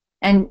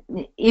and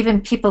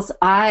even people's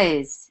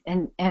eyes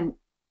and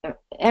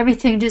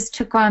everything just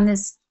took on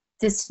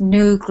this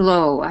new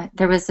glow.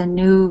 There was a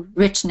new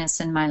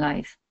richness in my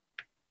life.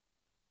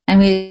 And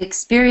we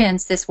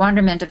experienced this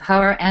wonderment of how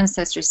our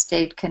ancestors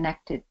stayed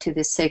connected to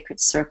this sacred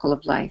circle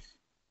of life,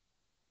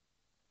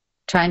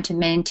 trying to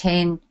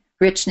maintain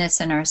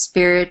richness in our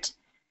spirit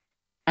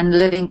and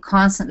living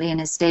constantly in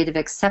a state of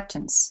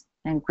acceptance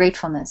and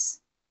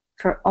gratefulness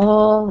for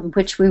all in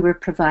which we were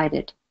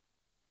provided.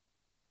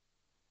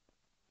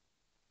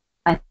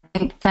 I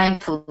think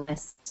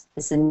thankfulness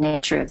is the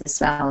nature of this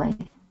valley.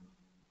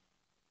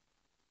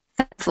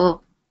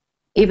 Thankful,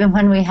 even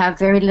when we have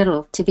very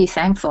little, to be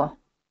thankful,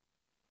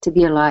 to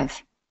be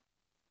alive.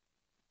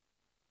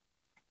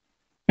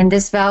 In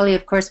this valley,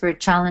 of course, we're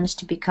challenged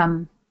to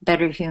become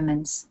better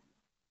humans,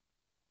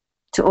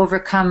 to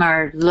overcome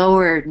our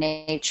lower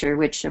nature,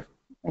 which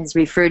is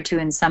referred to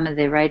in some of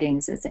the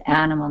writings as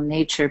animal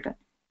nature, but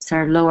it's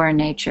our lower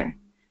nature,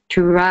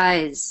 to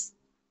rise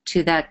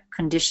to that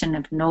condition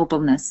of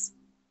nobleness,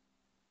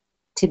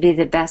 to be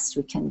the best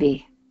we can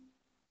be.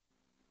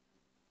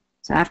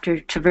 So after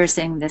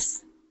traversing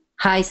this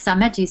high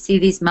summit, you see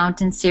these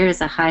mountains here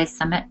as a high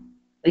summit,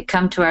 we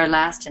come to our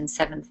last and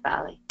seventh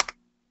valley.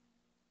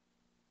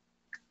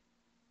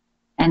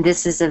 And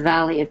this is a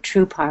valley of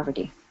true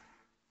poverty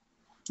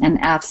and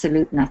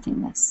absolute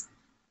nothingness.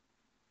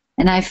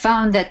 And I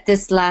found that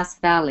this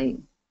last valley,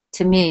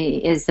 to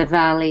me, is the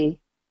valley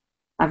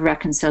of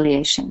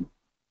reconciliation,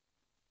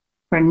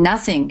 where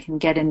nothing can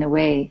get in the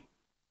way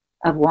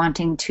of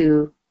wanting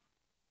to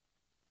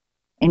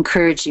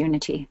encourage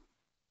unity.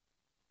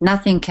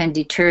 Nothing can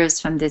deter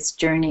us from this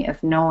journey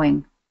of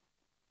knowing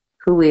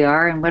who we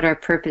are and what our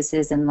purpose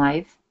is in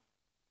life.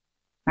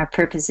 Our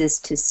purpose is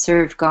to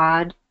serve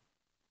God,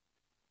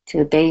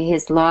 to obey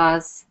His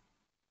laws,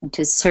 and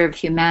to serve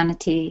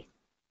humanity.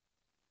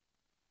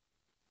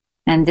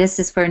 And this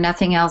is where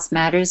nothing else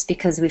matters,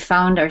 because we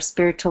found our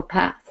spiritual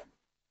path,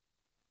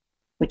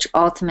 which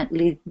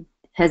ultimately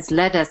has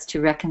led us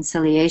to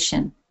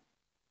reconciliation.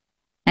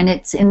 And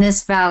it's in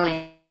this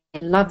valley, I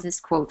love this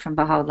quote from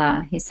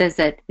Baha'u'llah. He says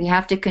that we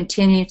have to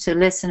continue to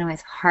listen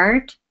with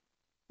heart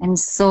and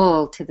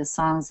soul to the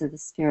songs of the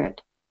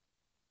Spirit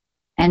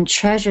and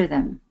treasure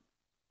them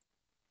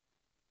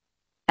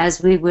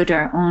as we would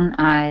our own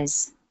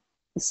eyes.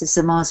 This is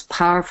the most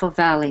powerful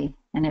valley,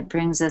 and it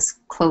brings us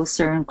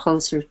closer and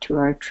closer to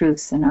our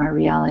truth and our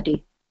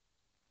reality.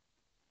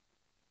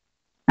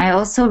 I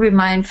also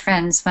remind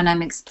friends when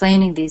I'm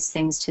explaining these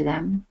things to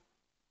them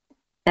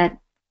that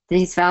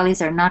these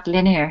valleys are not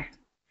linear.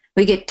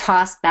 We get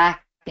tossed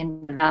back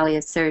in the valley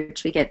of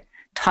search. We get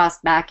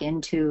tossed back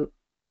into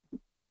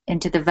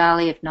the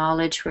valley of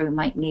knowledge, where we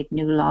might need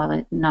new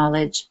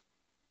knowledge.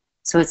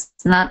 So it's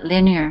not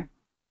linear.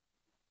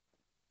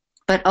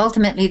 But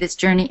ultimately, this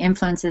journey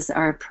influences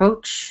our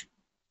approach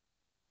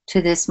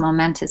to this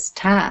momentous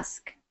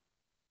task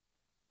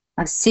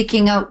of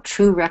seeking out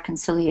true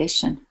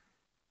reconciliation.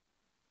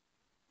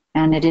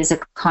 And it is a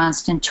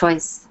constant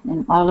choice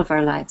in all of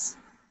our lives.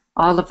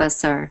 All of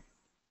us are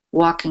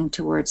walking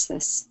towards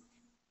this.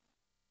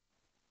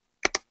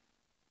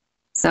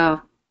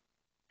 So,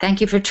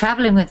 thank you for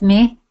traveling with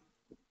me.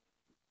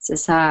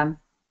 This is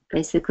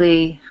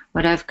basically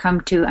what I've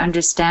come to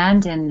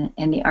understand in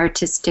the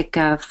artistic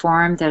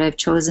form that I've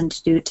chosen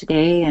to do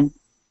today. And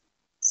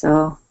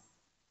so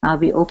I'll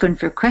be open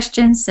for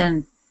questions.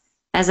 And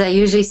as I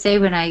usually say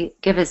when I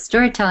give a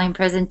storytelling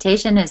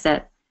presentation, is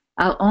that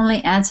I'll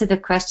only answer the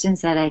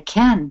questions that I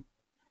can.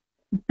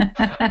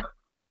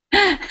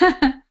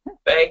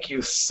 Thank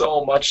you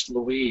so much,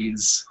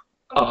 Louise.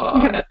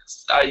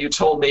 You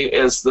told me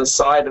is the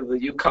side of the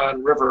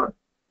Yukon River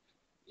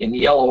in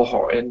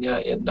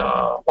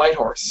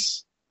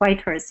Whitehorse.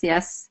 Whitehorse,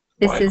 yes.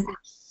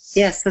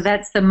 Yes. So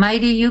that's the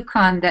mighty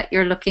Yukon that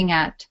you're looking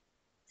at.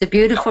 It's a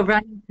beautiful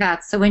running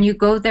path. So when you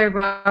go there,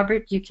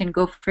 Robert, you can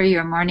go for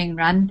your morning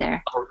run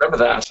there. I'll remember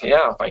that.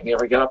 Yeah, if I can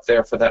ever get up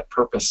there for that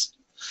purpose.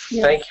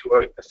 Yes.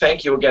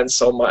 Thank you again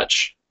so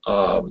much.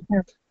 I'm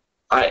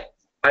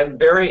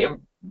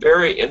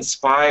very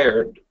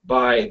inspired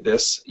by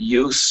this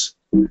use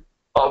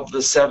of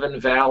the Seven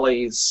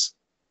Valleys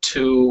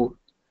to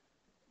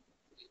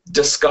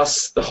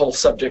discuss the whole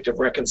subject of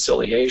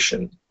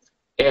reconciliation.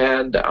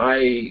 And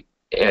I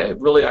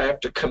have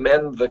to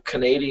commend the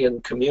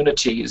Canadian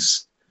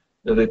communities,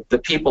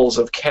 the peoples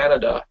of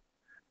Canada,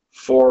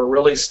 for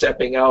really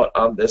stepping out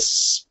on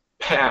this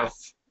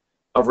path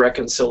of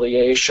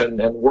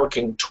reconciliation and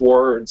working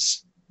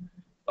towards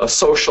a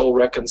social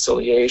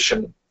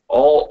reconciliation.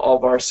 All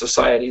of our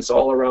societies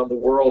all around the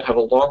world have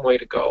a long way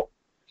to go.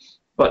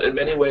 But in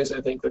many ways,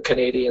 I think the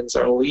Canadians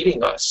are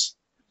leading us.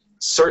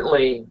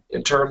 Certainly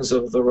in terms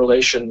of the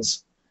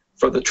relations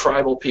for the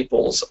tribal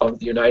peoples of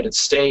the United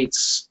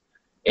States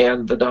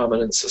and the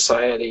dominant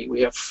society,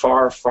 we have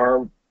far,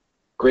 far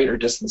greater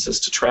distances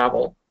to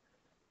travel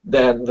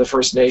than the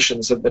First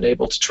Nations have been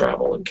able to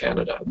travel in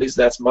Canada. At least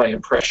that's my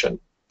impression.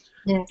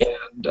 Yes.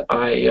 And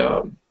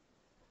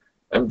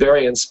I'm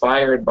very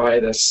inspired by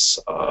this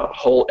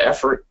whole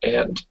effort,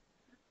 and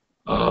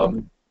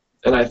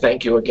I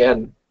thank you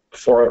again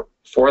for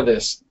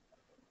this.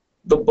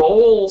 The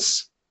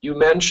bowls, you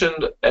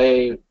mentioned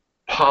a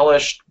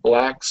polished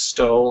black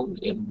stone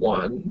in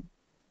one.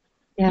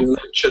 Yes. You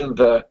mentioned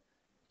the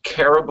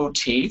caribou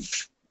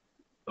teeth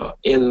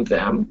in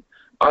them.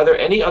 Are there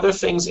any other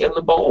things in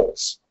the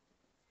bowls?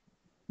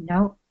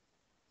 No,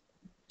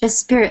 just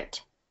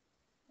spirit.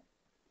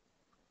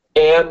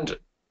 And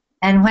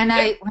when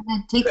I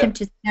take them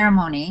to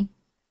ceremony,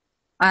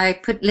 I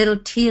put little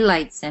tea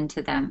lights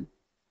into them.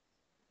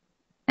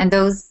 And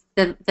those,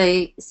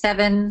 the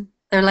seven,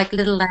 they're like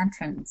little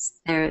lanterns.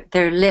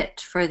 They're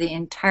lit for the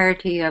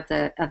entirety of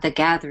the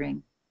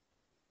gathering.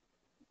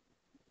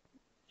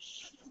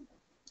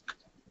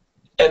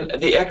 And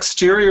the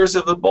exteriors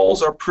of the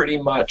bowls are pretty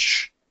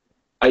much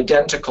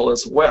identical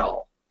as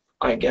well,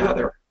 I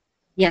gather.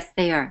 Yes,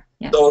 they are.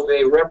 Yes. So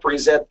they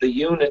represent the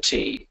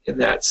unity in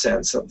that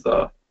sense of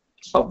the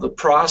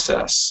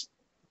process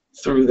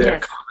through their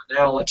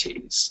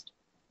commonalities.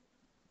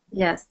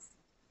 Yes.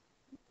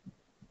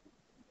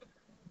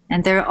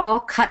 And they're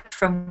all cut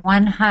from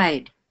one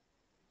hide,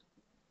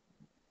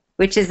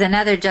 which is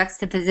another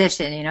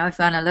juxtaposition, you know, if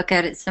you want to look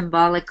at it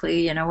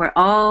symbolically, you know, we're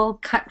all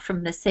cut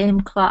from the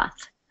same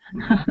cloth.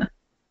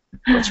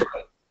 That's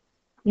right.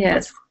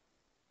 Yes.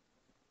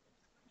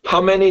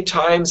 How many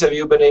times have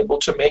you been able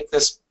to make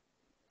this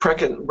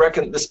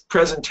this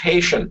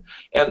presentation,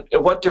 and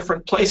in what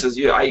different places?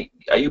 You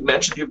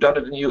mentioned you've done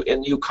it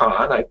in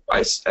Yukon.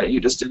 You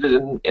just did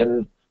it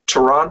in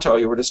Toronto.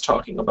 You were just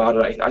talking about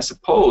it, I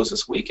suppose,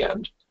 this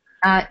weekend.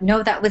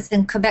 No, that was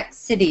in Quebec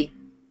City.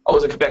 Oh, it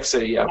was in Quebec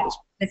City, yeah. It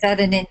was at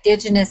an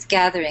Indigenous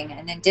gathering,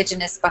 an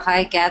Indigenous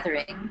Baha'i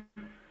gathering.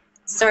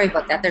 Sorry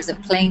about that, there's a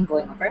plane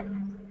going over.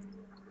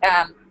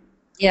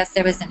 Yes,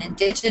 there was an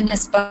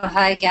Indigenous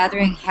Baha'i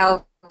gathering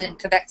held in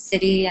Quebec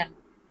City, and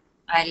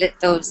I lit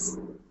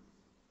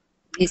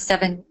these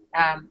seven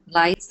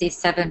lights, these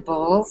seven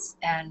bowls,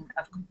 and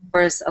of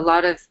course a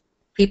lot of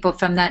people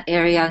from that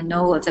area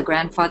know of the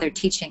grandfather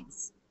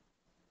teachings,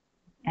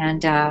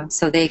 and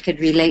so they could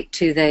relate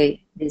to the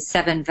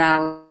seven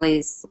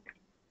valleys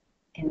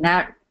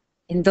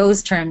in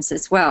those terms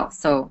as well.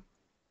 So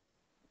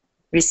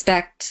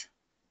respect,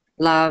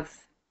 love,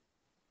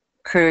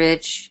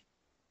 courage,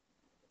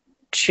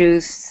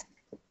 truth,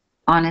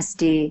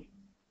 honesty,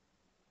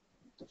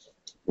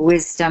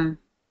 wisdom,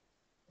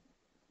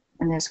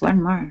 and there's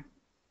one more.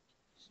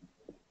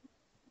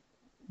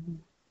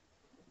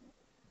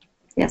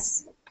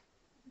 Yes.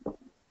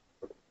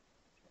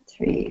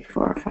 3,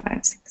 4,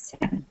 5, 6,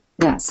 7.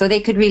 Yeah, so they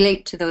could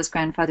relate to those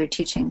grandfather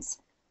teachings.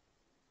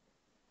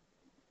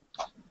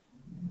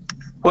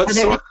 Are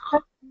there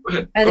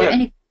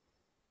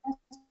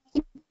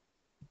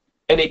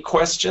any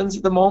questions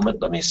at the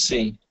moment? Let me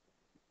see.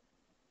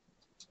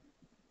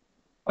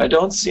 I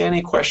don't see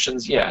any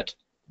questions yet.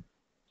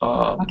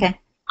 Okay.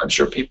 I'm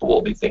sure people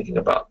will be thinking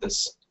about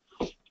this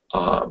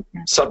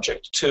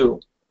subject too.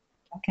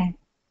 Okay.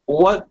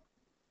 What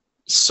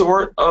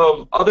sort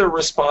of other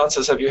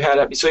responses have you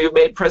had? So you've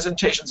made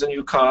presentations in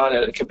Yukon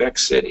and in Quebec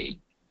City.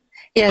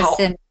 Yes.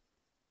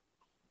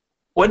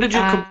 When did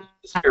you complete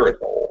the Spirit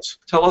Bowls?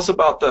 Tell us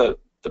about the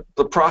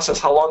process.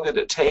 How long did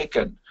it take,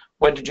 and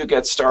when did you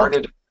get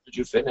started? Okay. When did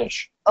you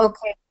finish?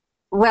 Okay.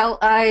 Well,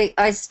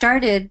 I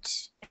started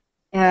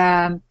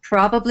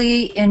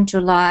probably in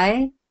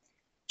July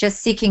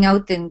just seeking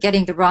out and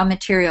getting the raw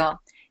material.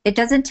 It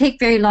doesn't take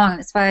very long.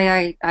 That's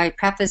why I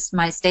prefaced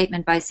my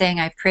statement by saying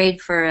I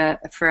prayed for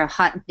a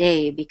hot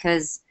day,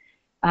 because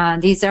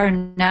these are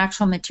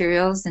natural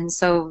materials, and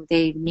so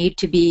they need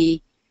to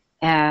be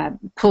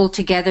pulled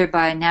together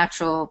by a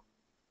natural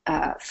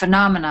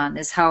phenomenon,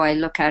 is how I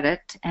look at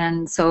it.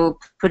 And so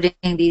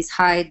putting these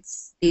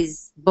hides,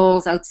 these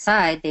bowls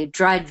outside, they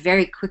dried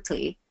very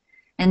quickly.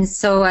 And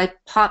so I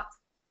popped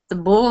the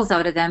bowls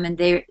out of them, and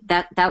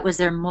that was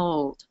their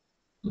mold.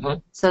 Mm-hmm.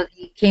 So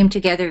they came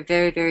together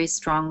very, very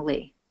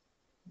strongly.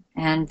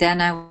 And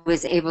then I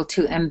was able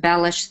to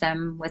embellish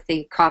them with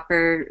the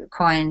copper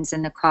coins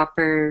and the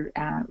copper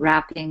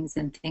wrappings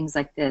and things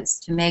like this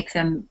to make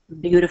them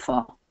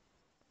beautiful.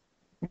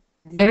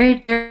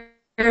 Very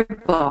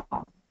durable.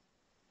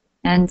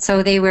 And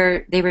so they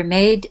were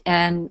made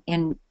in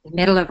the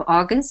middle of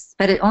August,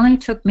 but it only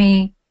took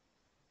me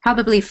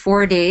probably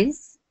 4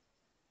 days.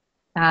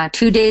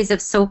 2 days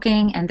of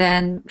soaking, and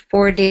then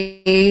 4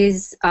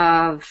 days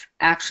of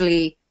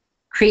actually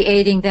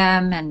creating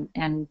them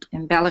and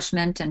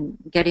embellishment and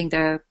getting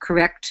the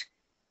correct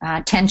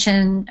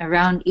tension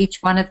around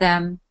each one of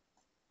them.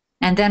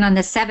 And then on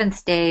the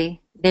 7th day,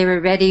 they were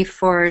ready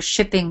for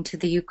shipping to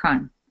the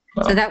Yukon.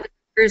 Wow. So that was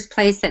the first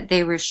place that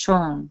they were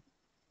shown.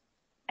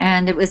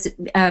 And it was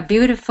a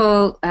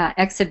beautiful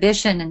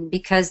exhibition, and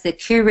because the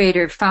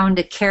curator found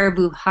a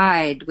caribou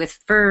hide with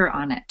fur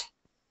on it.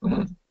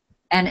 Mm-hmm.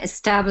 And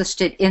established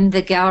it in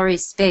the gallery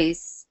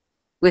space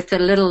with the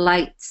little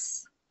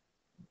lights.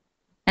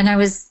 And I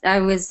was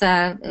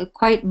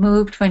quite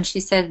moved when she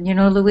said, you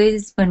know,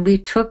 Louise, when we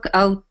took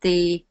out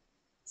the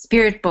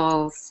spirit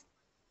bowls,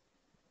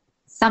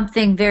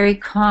 something very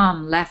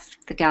calm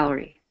left the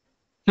gallery.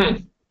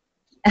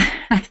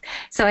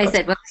 So I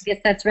said, well, I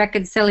guess that's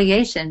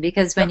reconciliation,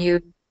 because when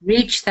you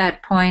reach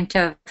that point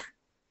of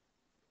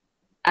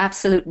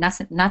absolute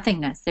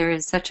nothingness, there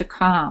is such a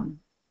calm.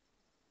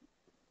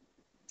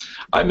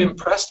 I'm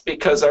impressed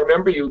because I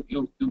remember you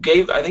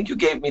gave, I think you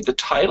gave me the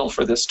title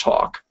for this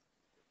talk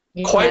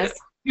quite a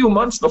few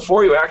months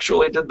before you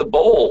actually did the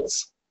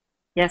bowls.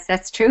 Yes,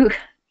 that's true.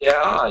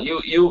 Yeah,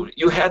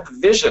 you had the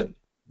vision.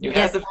 You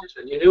had the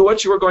vision. You knew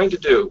what you were going to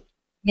do.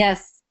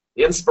 Yes.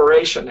 The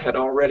inspiration had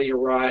already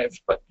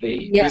arrived, but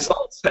the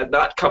results had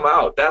not come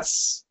out.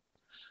 That's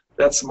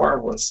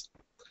marvelous.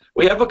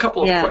 We have a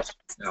couple of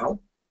questions now.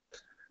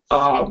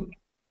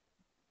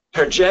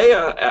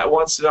 Herjea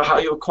wants to know how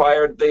you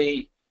acquired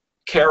the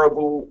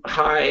caribou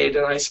hide,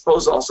 and I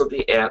suppose also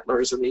the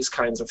antlers and these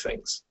kinds of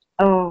things.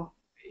 Oh,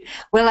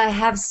 well, I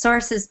have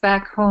sources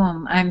back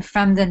home. I'm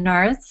from the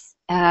north,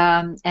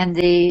 and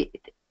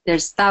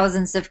there's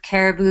thousands of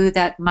caribou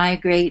that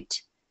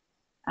migrate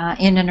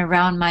in and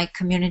around my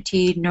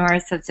community,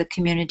 north of the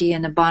community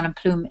in the Bonne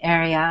Plume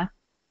area.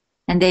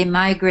 And they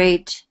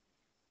migrate,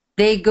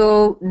 they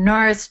go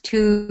north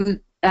to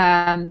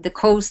the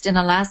coast in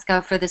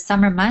Alaska for the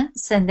summer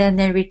months, and then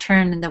they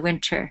return in the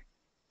winter.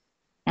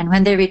 And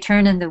when they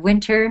return in the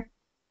winter,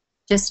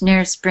 just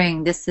near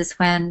spring, this is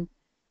when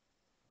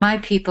my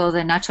people,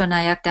 the Nacho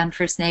Nyak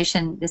First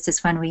Nation, this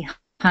is when we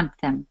hunt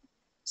them.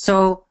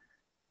 So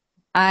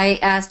I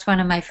asked one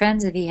of my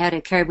friends if he had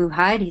a caribou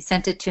hide. He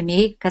sent it to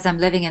me because I'm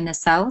living in the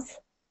south.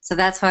 So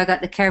that's how I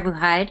got the caribou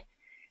hide.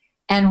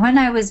 And when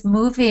I was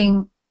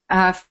moving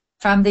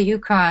from the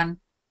Yukon,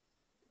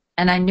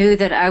 and I knew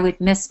that I would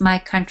miss my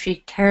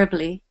country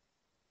terribly,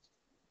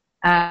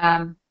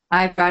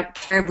 I brought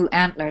caribou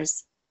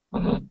antlers.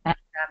 Mm-hmm. And,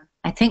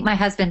 I think my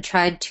husband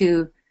tried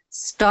to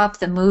stop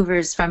the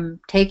movers from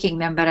taking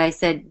them, but I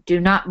said, do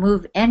not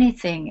move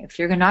anything. If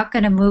you're not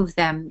going to move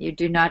them, you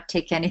do not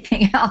take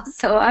anything else.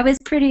 So I was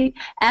pretty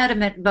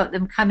adamant about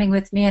them coming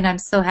with me, and I'm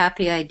so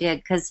happy I did,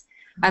 because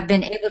I've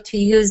been able to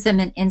use them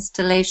in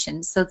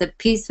installations. So the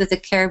piece with the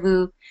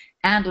caribou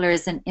antler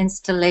is an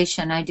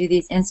installation. I do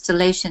these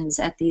installations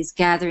at these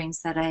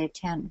gatherings that I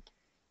attend.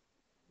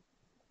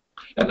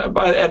 And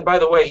by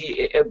the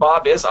way,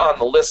 Bob is on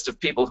the list of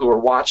people who are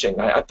watching.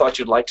 I thought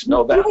you'd like to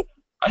know that.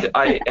 He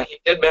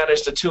did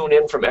manage to tune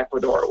in from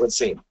Ecuador, it would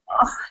seem.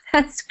 Oh,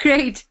 that's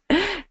great.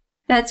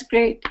 That's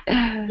great.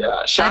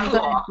 Yeah,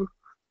 Shahala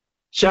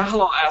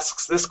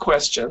asks this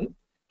question: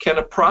 can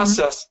a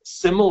process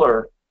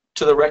similar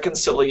to the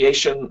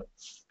reconciliation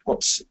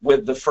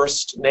with the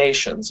First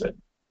Nations?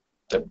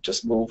 I've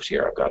just moved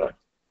here. I've got a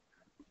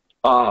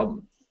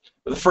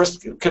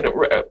can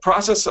a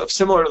process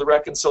similar to the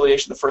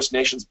reconciliation of the First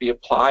Nations be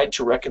applied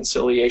to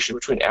reconciliation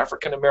between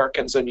African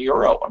Americans and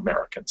Euro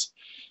Americans?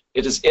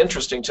 It is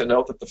interesting to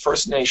note that the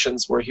First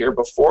Nations were here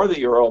before the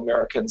Euro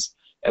Americans,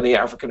 and the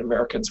African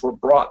Americans were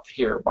brought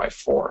here by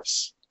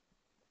force.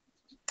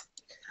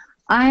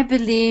 I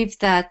believe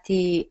that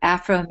the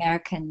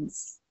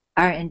Afro-Americans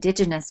are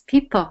indigenous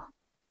people.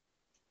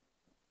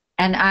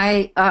 And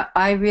I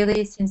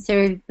really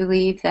sincerely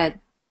believe that,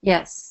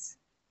 yes,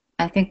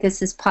 I think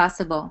this is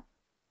possible.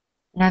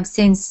 And I've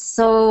seen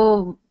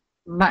so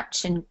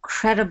much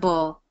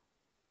incredible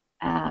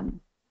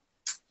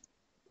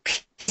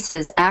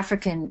pieces.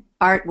 African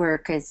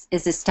artwork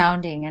is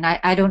astounding. And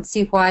I don't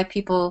see why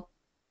people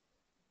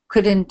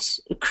couldn't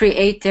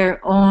create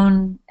their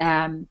own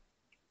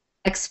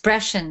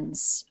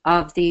expressions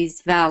of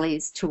these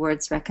valleys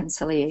towards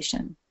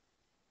reconciliation.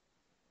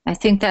 I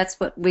think that's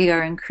what we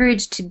are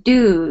encouraged to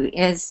do,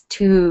 is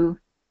to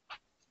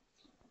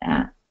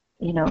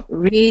you know,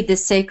 read the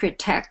sacred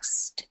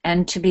text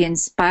and to be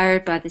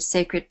inspired by the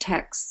sacred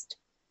text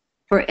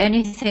for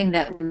anything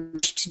that we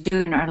wish to do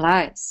in our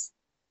lives,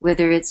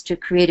 whether it's to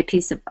create a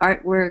piece of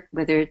artwork,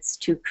 whether it's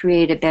to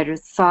create a better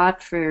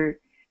thought for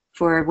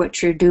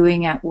what you're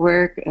doing at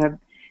work,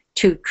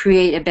 to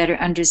create a better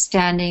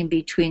understanding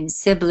between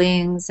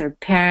siblings or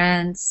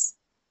parents.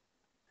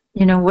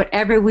 You know,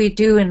 whatever we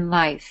do in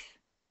life,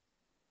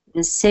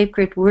 the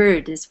sacred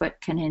word is what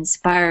can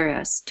inspire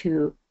us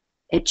to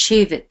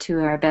achieve it to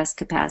our best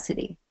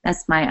capacity.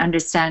 That's my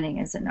understanding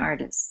as an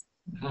artist.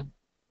 Mm-hmm.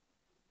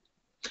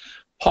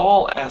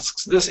 Paul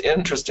asks this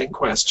interesting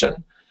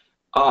question.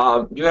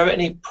 Do you have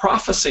any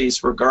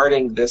prophecies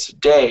regarding this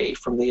day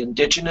from the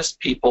Indigenous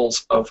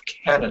peoples of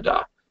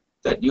Canada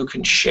that you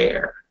can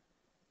share?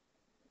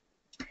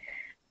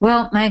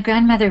 Well, my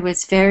grandmother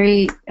was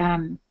very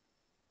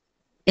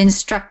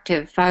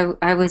instructive.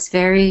 I was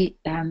very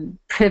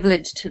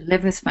privileged to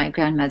live with my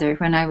grandmother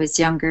when I was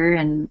younger,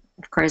 and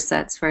of course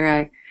that's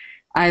where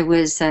I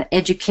was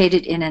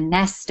educated in a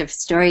nest of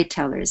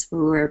storytellers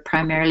who were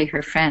primarily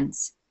her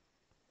friends.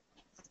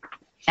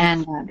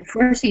 And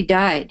before she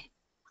died,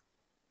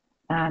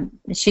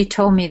 she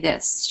told me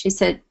this. She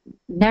said,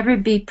 "Never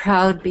be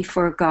proud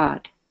before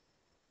God."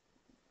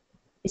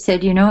 She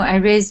said, "You know, I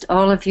raised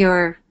all of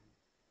your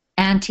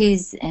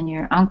aunties and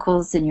your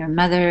uncles and your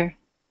mother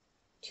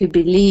to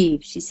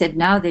believe." She said,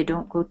 "Now they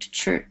don't go to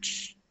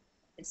church."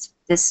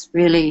 This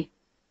really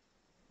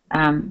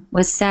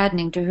was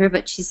saddening to her,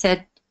 but she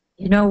said,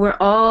 "You know, we're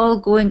all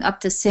going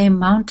up the same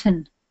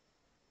mountain.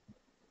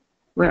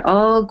 We're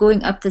all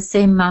going up the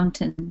same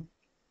mountain.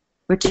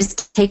 We're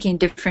just taking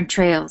different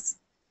trails."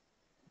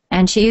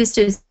 And she used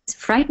to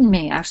frighten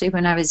me, actually,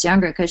 when I was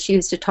younger, because she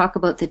used to talk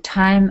about the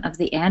time of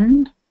the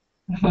end.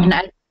 Mm-hmm.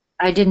 And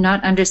I did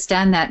not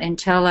understand that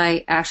until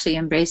I actually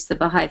embraced the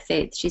Baha'i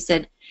faith. She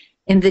said,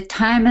 in the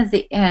time of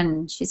the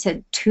end, she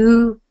said,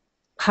 2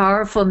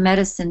 powerful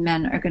medicine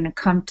men are going to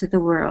come to the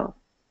world.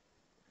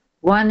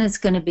 One is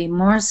going to be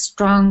more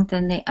strong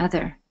than the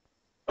other.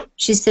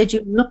 She said,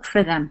 you look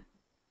for them.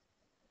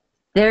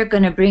 They're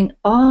going to bring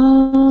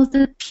all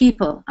the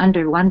people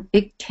under one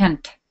big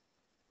tent.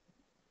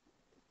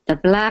 The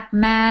black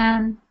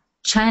man,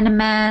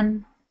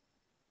 Chinaman,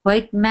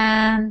 white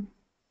man,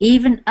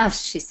 even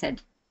us, she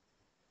said,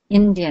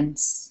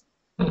 Indians.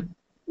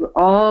 We're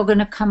all going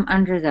to come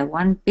under the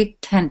one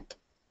big tent.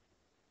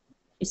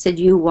 She said,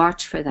 you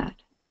watch for that.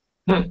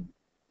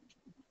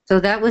 So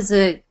that was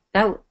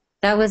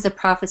a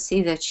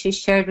prophecy that she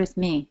shared with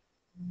me.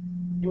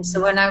 And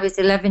so when I was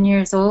 11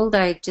 years old,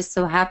 I just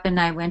so happened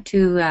I went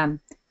to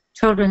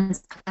children's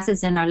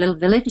classes in our little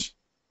village,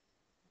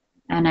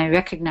 and I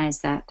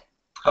recognized that.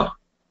 Oh.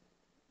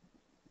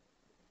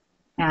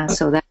 Yeah,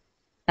 so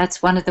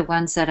that's one of the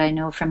ones that I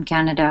know from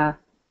Canada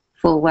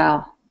full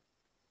well.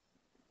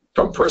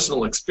 From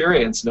personal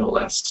experience, no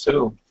less,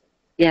 too.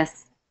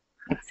 Yes,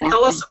 exactly.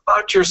 Tell us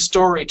about your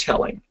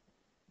storytelling.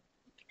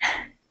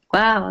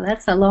 Wow,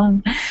 that's a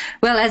long...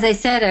 Well, as I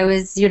said, I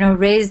was, you know,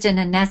 raised in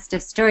a nest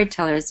of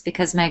storytellers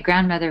because my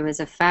grandmother was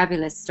a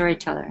fabulous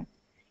storyteller.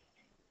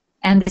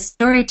 And the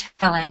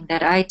storytelling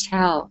that I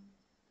tell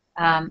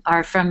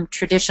are from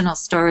traditional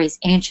stories,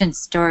 ancient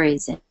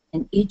stories,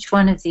 and each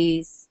one of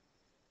these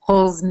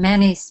holds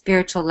many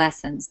spiritual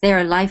lessons. They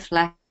are life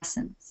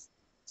lessons.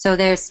 So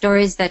there are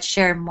stories that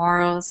share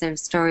morals, there are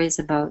stories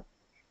about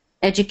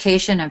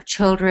education of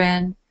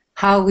children,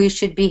 how we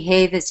should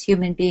behave as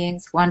human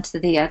beings one to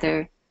the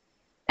other,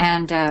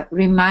 and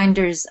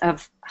reminders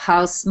of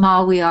how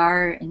small we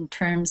are in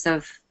terms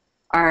of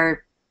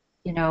our,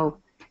 you know,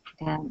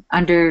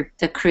 under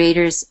the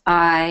Creator's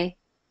eye.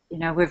 You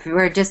know,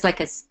 we're just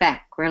like a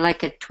speck. We're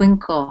like a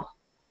twinkle.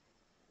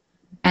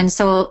 And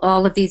so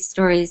all of these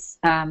stories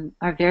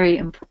are very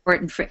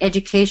important for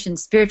education,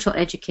 spiritual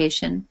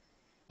education,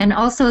 and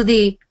also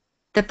the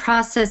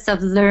process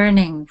of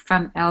learning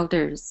from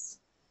elders,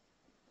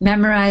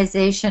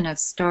 memorization of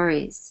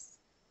stories,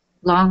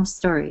 long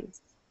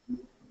stories.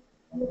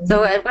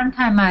 So at one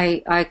time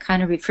I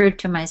kind of referred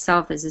to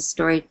myself as a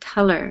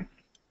storyteller,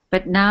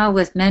 but now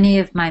with many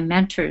of my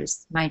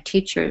mentors, my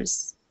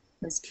teachers,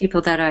 those people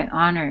that I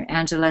honor,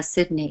 Angela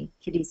Sidney,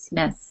 Kitty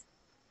Smith,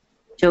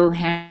 Joe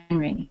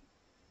Henry,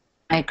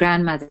 my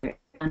grandmother,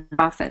 Louise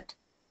Profeit.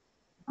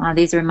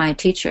 These are my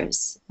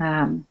teachers.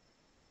 And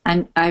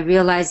I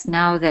realize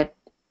now that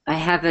I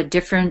have a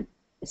different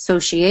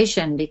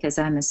association because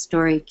I'm a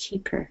story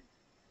keeper.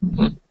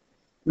 Mm-hmm.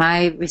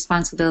 My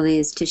responsibility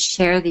is to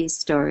share these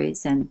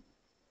stories, and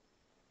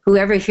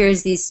whoever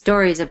hears these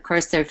stories, of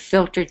course, they're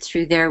filtered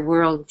through their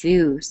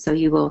worldview, so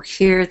you will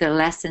hear the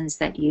lessons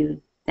that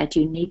you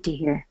need to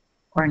hear,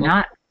 or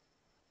not.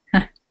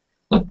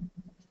 So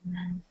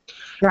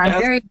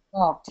I'm very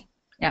involved.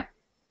 Yeah.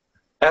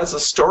 As a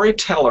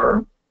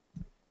storyteller,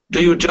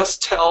 do you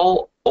just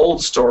tell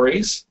old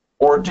stories,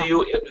 Or do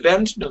you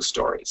invent new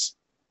stories?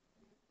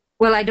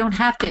 Well, I don't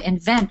have to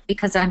invent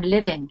because I'm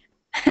living.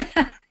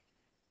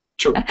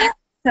 True.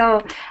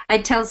 So I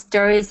tell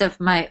stories of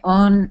my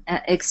own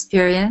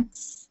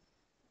experience,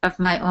 of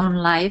my own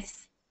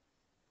life,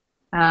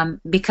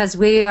 because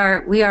we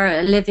are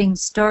a living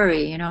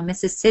story. You know,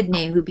 Mrs.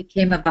 Sidney, who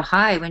became a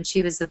Baha'i when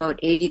she was about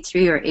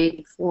 83 or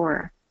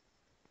 84,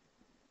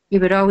 she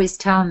would always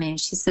tell me,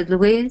 she said,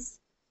 Louise,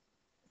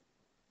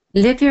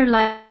 live your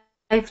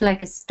life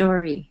like a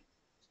story.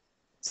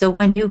 So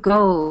when you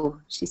go,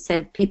 she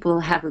said,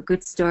 people have a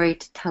good story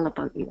to tell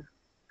about you.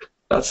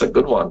 That's a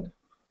good one.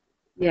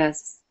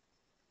 Yes.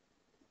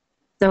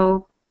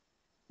 So,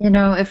 you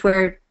know, if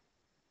we're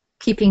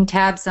keeping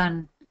tabs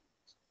on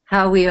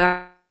how we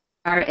are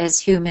as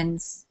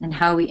humans and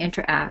how we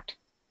interact,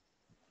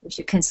 we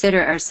should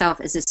consider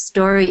ourselves as a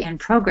story in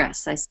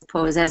progress, I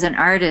suppose. As an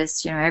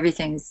artist, you know,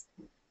 everything's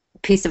a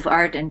piece of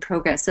art in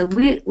progress. So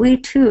we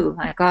too,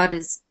 like God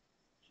has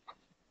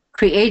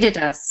created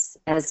us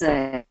as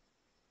a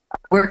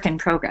work in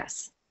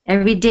progress.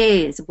 Every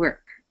day is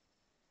work.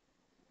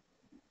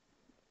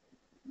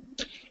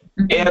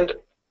 And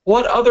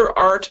what other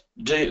art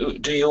do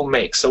you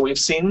make? So we've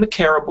seen the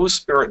Caribou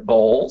Spirit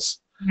Bowls.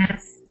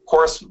 Yes. Of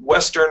course,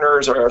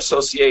 Westerners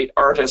associate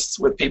artists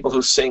with people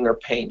who sing or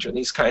paint or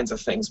these kinds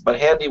of things, but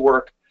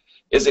handiwork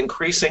is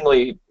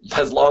increasingly,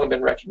 has long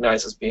been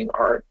recognized as being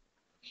art.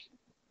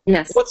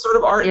 Yes. What sort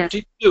of art do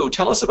you do?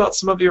 Tell us about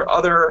some of your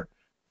other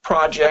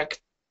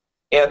projects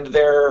and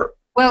their...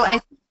 Well,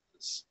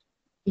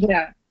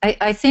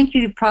 I think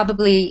you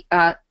probably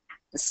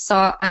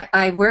saw,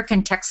 I work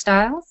in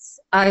textiles.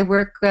 I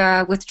work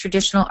with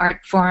traditional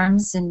art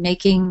forms and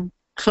making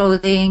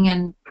clothing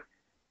and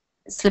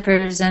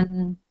slippers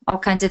and all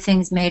kinds of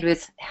things made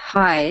with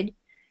hide.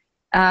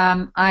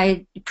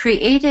 I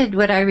created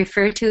what I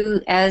refer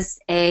to as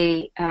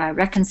a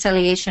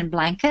reconciliation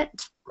blanket.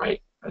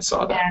 Right, I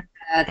saw that.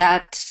 And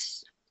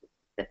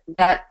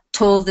that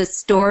told the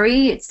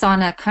story. It's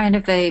on a kind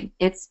of a,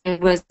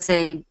 it was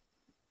a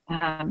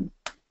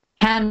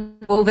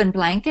hand-woven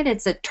blanket.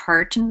 It's a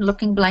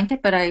tartan-looking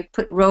blanket, but I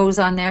put rows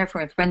on there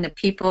for when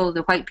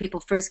the white people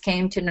first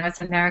came to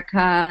North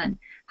America and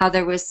how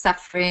there was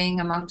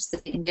suffering amongst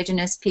the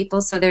indigenous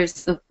people. So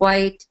there's the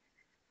white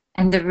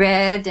and the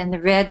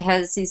red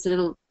has these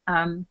little,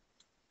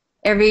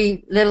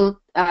 every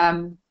little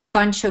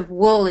bunch of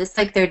wool, it's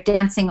like they're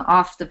dancing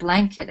off the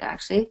blanket,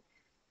 actually.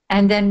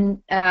 And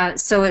then,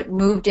 so it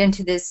moved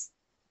into this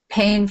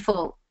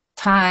painful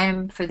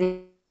time for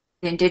the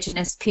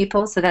indigenous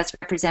people, so that's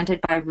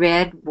represented by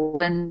red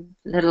woolen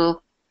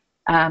little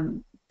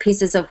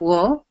pieces of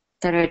wool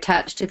that are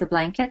attached to the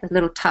blanket, the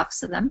little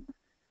tufts of them.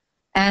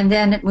 And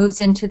then it moves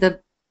into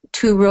the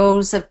 2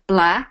 rows of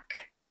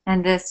black,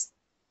 and this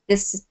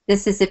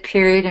is a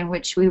period in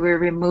which we were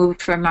removed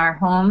from our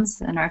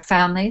homes and our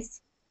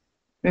families,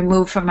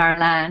 removed from our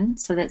land,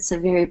 so that's a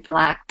very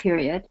black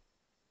period.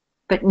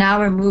 But now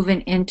we're moving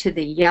into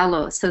the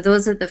yellow, so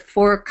those are the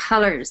 4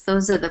 colors,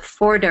 those are the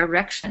 4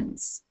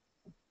 directions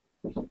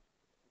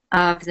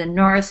of the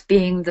north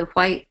being the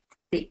white,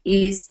 the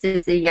east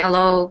is the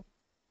yellow,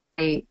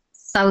 the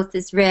south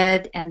is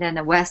red, and then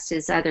the west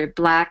is either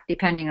black,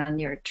 depending on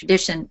your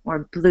tradition,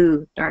 or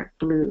blue, dark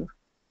blue.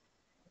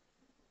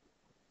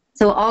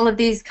 So all of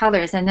these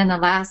colors, and then the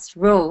last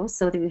row,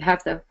 so that we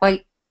have the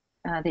white,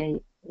 the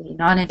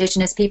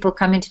non-indigenous people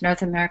coming to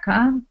North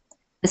America,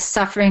 the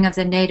suffering of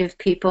the native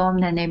people,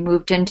 and then they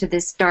moved into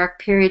this dark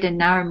period, and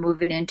now we're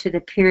moving into the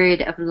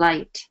period of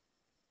light.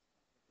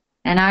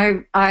 And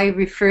I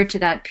refer to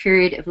that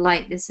period of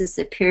light. This is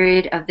the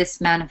period of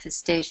this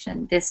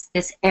manifestation, this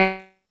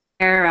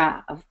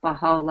era of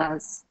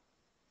Baha'u'llah's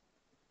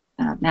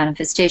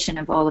manifestation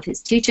of all of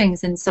his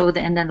teachings. And so,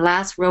 and then the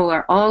last row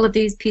are all of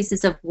these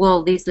pieces of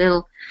wool, these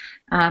little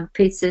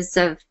pieces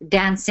of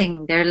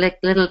dancing. They're like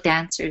little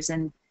dancers,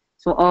 and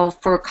so all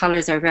 4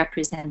 colors are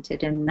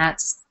represented. And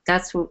that's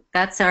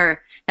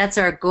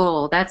our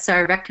goal. That's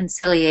our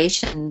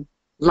reconciliation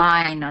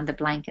line on the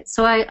blanket.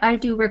 So I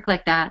do work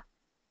like that.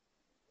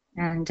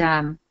 And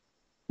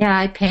yeah,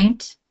 I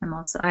paint.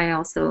 I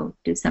also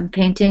do some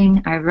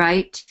painting. I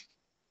write.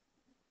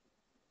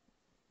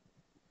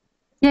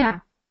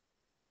 Yeah,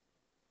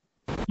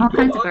 all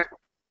kinds of work.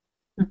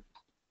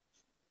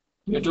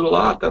 You do a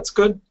lot. That's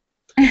good.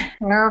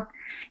 Well,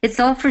 it's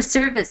all for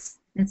service.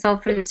 It's all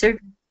for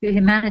service to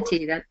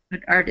humanity. That's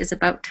what art is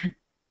about.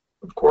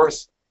 Of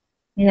course.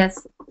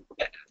 Yes.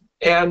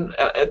 And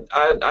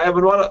I have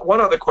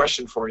one other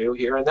question for you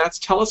here, and that's,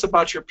 tell us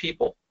about your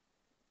people.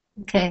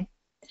 Okay.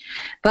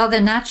 Well, the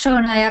Nacho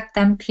and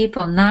Nyak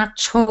people,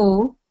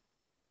 Nacho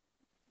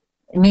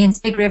means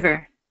big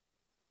river,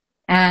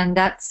 and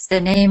that's the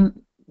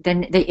name.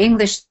 The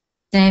English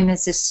name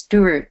is a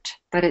Stuart,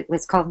 but it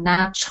was called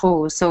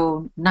Nacho.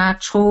 So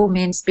Nacho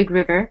means big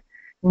river.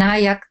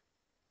 Nyak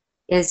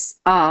is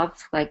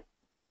of, like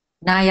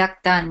Nyak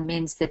Dan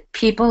means the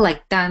people,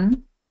 like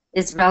Dan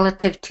is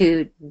relative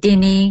to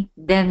Dini,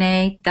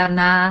 Dene,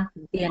 Dana,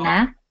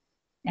 Dina,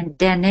 and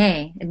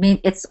Dene. It means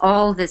it's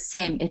all the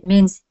same. It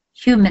means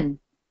human.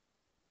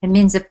 It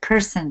means a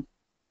person.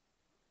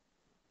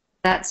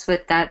 That's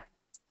what that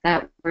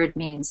word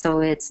means. So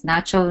it's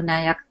Nacho,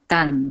 Nyak,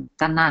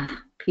 Tanah,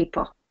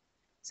 people.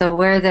 So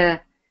we're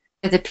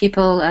the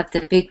people of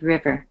the big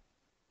river.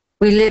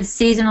 We live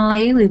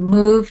seasonally. We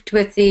moved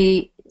with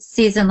the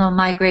seasonal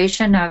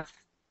migration of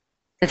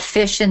the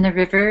fish in the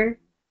river,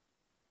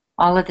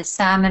 all of the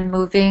salmon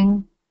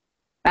moving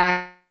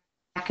back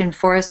and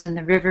forth in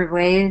the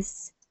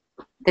riverways,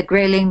 the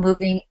grayling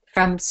moving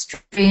from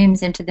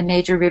streams into the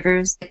major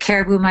rivers, the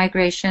caribou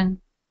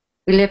migration.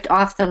 We lived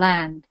off the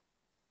land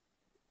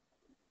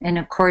in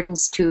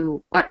accordance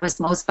to what was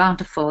most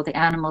bountiful, the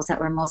animals that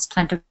were most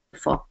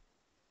plentiful.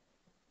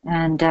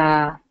 And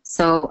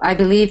so I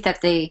believe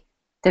that the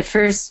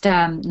first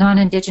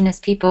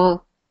non-Indigenous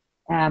people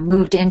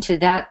moved into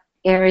that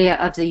area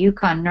of the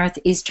Yukon,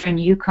 northeastern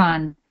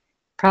Yukon,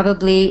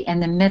 probably in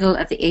the middle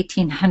of the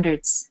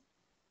 1800s.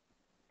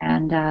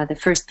 And the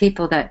first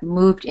people that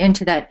moved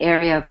into that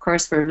area, of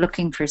course, were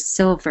looking for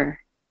silver.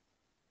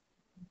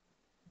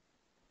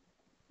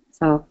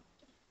 So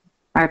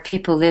our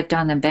people lived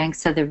on the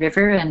banks of the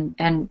river and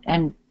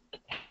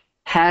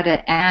had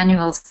an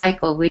annual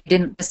cycle. We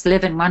didn't just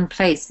live in one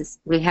place.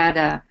 We had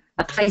a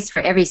place for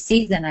every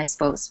season, I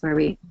suppose, where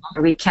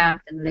we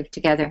camped and lived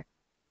together.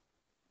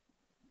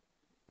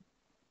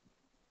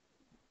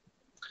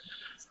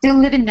 Still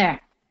living there.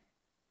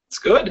 It's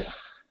good.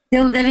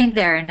 Still living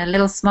there in a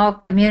little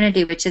small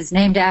community which is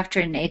named after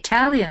an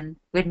Italian,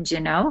 wouldn't you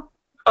know?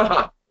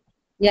 Uh-huh.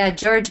 Yeah,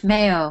 George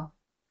Mayo.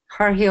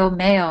 Jorge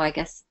Mayo, I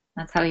guess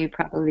that's how you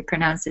probably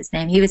pronounce his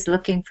name. He was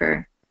looking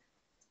for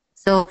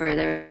silver.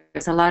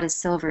 There's a lot of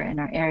silver in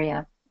our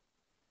area.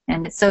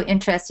 And it's so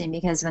interesting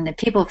because when the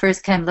people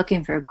first came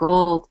looking for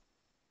gold,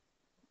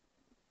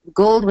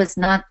 gold was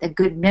not a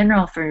good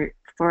mineral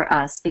for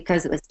us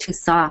because it was too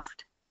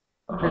soft.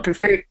 We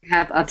preferred to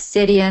have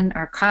obsidian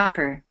or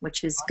copper,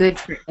 which is good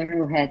for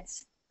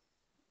arrowheads.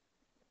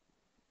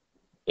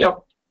 Yep.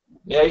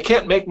 Yeah, you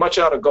can't make much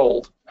out of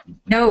gold.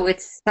 No,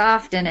 it's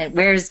soft and it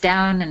wears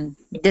down and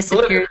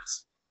disappears.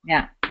 Glitters.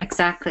 Yeah,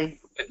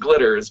 exactly. It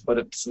glitters, but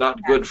it's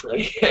not good for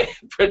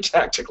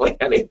practically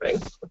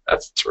anything.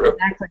 That's true.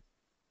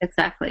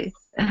 Exactly.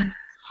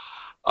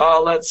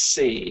 Let's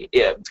see.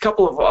 Yeah, a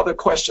couple of other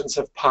questions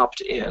have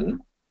popped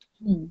in.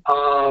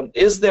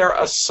 Is there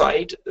a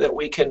site that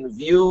we can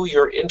view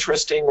your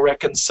interesting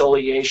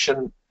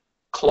reconciliation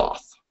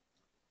cloth?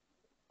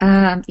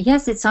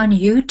 Yes, it's on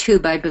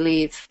YouTube, I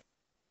believe.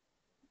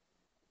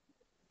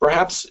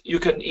 Perhaps you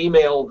can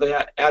email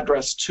that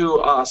address to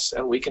us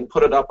and we can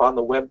put it up on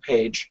the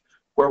webpage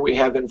where we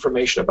have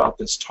information about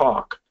this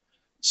talk.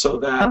 So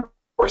that, of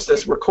course,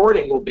 this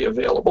recording will be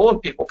available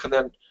and people can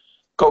then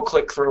go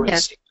click through and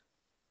see.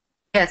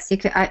 Yes, you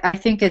can, I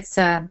think it's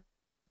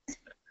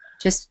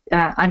just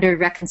under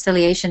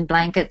reconciliation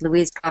blanket,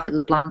 Louise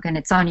Profeit-LeBlanc, and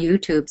it's on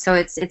YouTube, so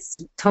it's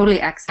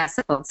totally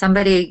accessible.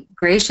 Somebody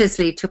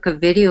graciously took a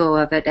video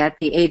of it at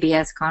the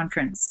ABS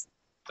conference.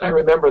 I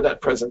remember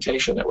that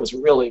presentation. It was a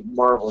really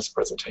marvelous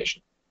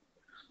presentation.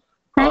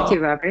 Thank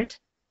you, Robert.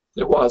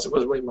 It was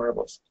really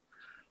marvelous.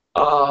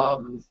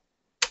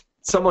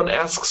 Someone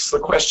asks the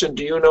question,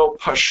 do you know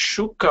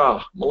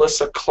Pashuka,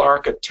 Melissa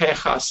Clark, a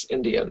Tejas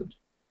Indian?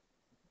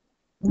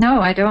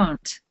 No, I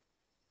don't.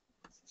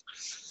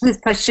 Who's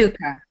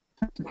Pashuka?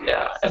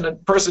 Yeah, and a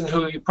person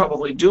who you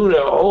probably do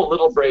know,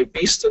 Little Brave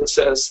Beaston,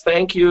 says,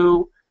 thank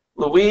you,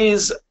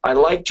 Louise. I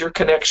liked your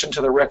connection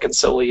to the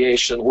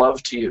reconciliation.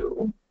 Love to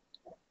you.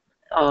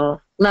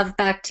 Oh, love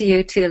back to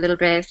you too, Little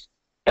Brave.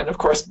 And of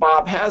course,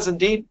 Bob has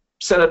indeed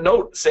sent a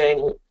note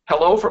saying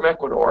hello from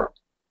Ecuador.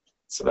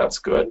 So that's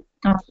good.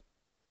 Oh,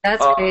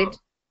 that's great.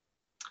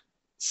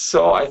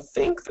 So I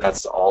think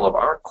that's all of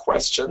our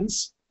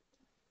questions.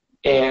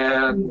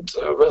 And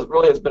it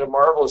really has been a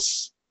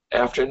marvelous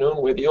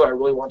afternoon with you. I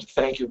really want to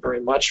thank you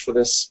very much for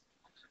this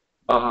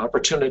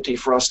opportunity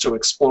for us to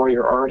explore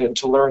your art and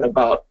to learn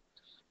about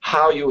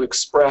how you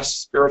express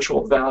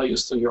spiritual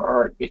values through your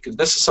art, because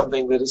this is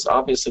something that is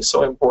obviously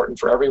so important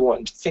for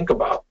everyone to think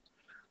about,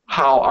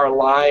 how our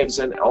lives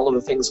and all of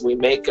the things we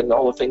make and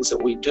all the things that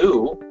we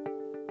do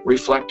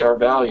reflect our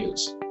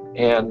values.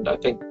 And I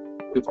think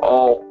we've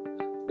all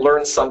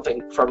learned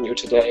something from you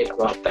today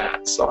about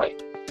that. So I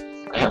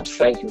have to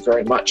thank you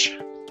very much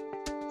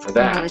for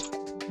that. Oh, it's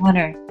an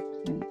honor.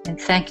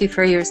 And thank you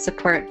for your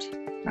support,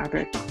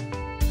 Robert.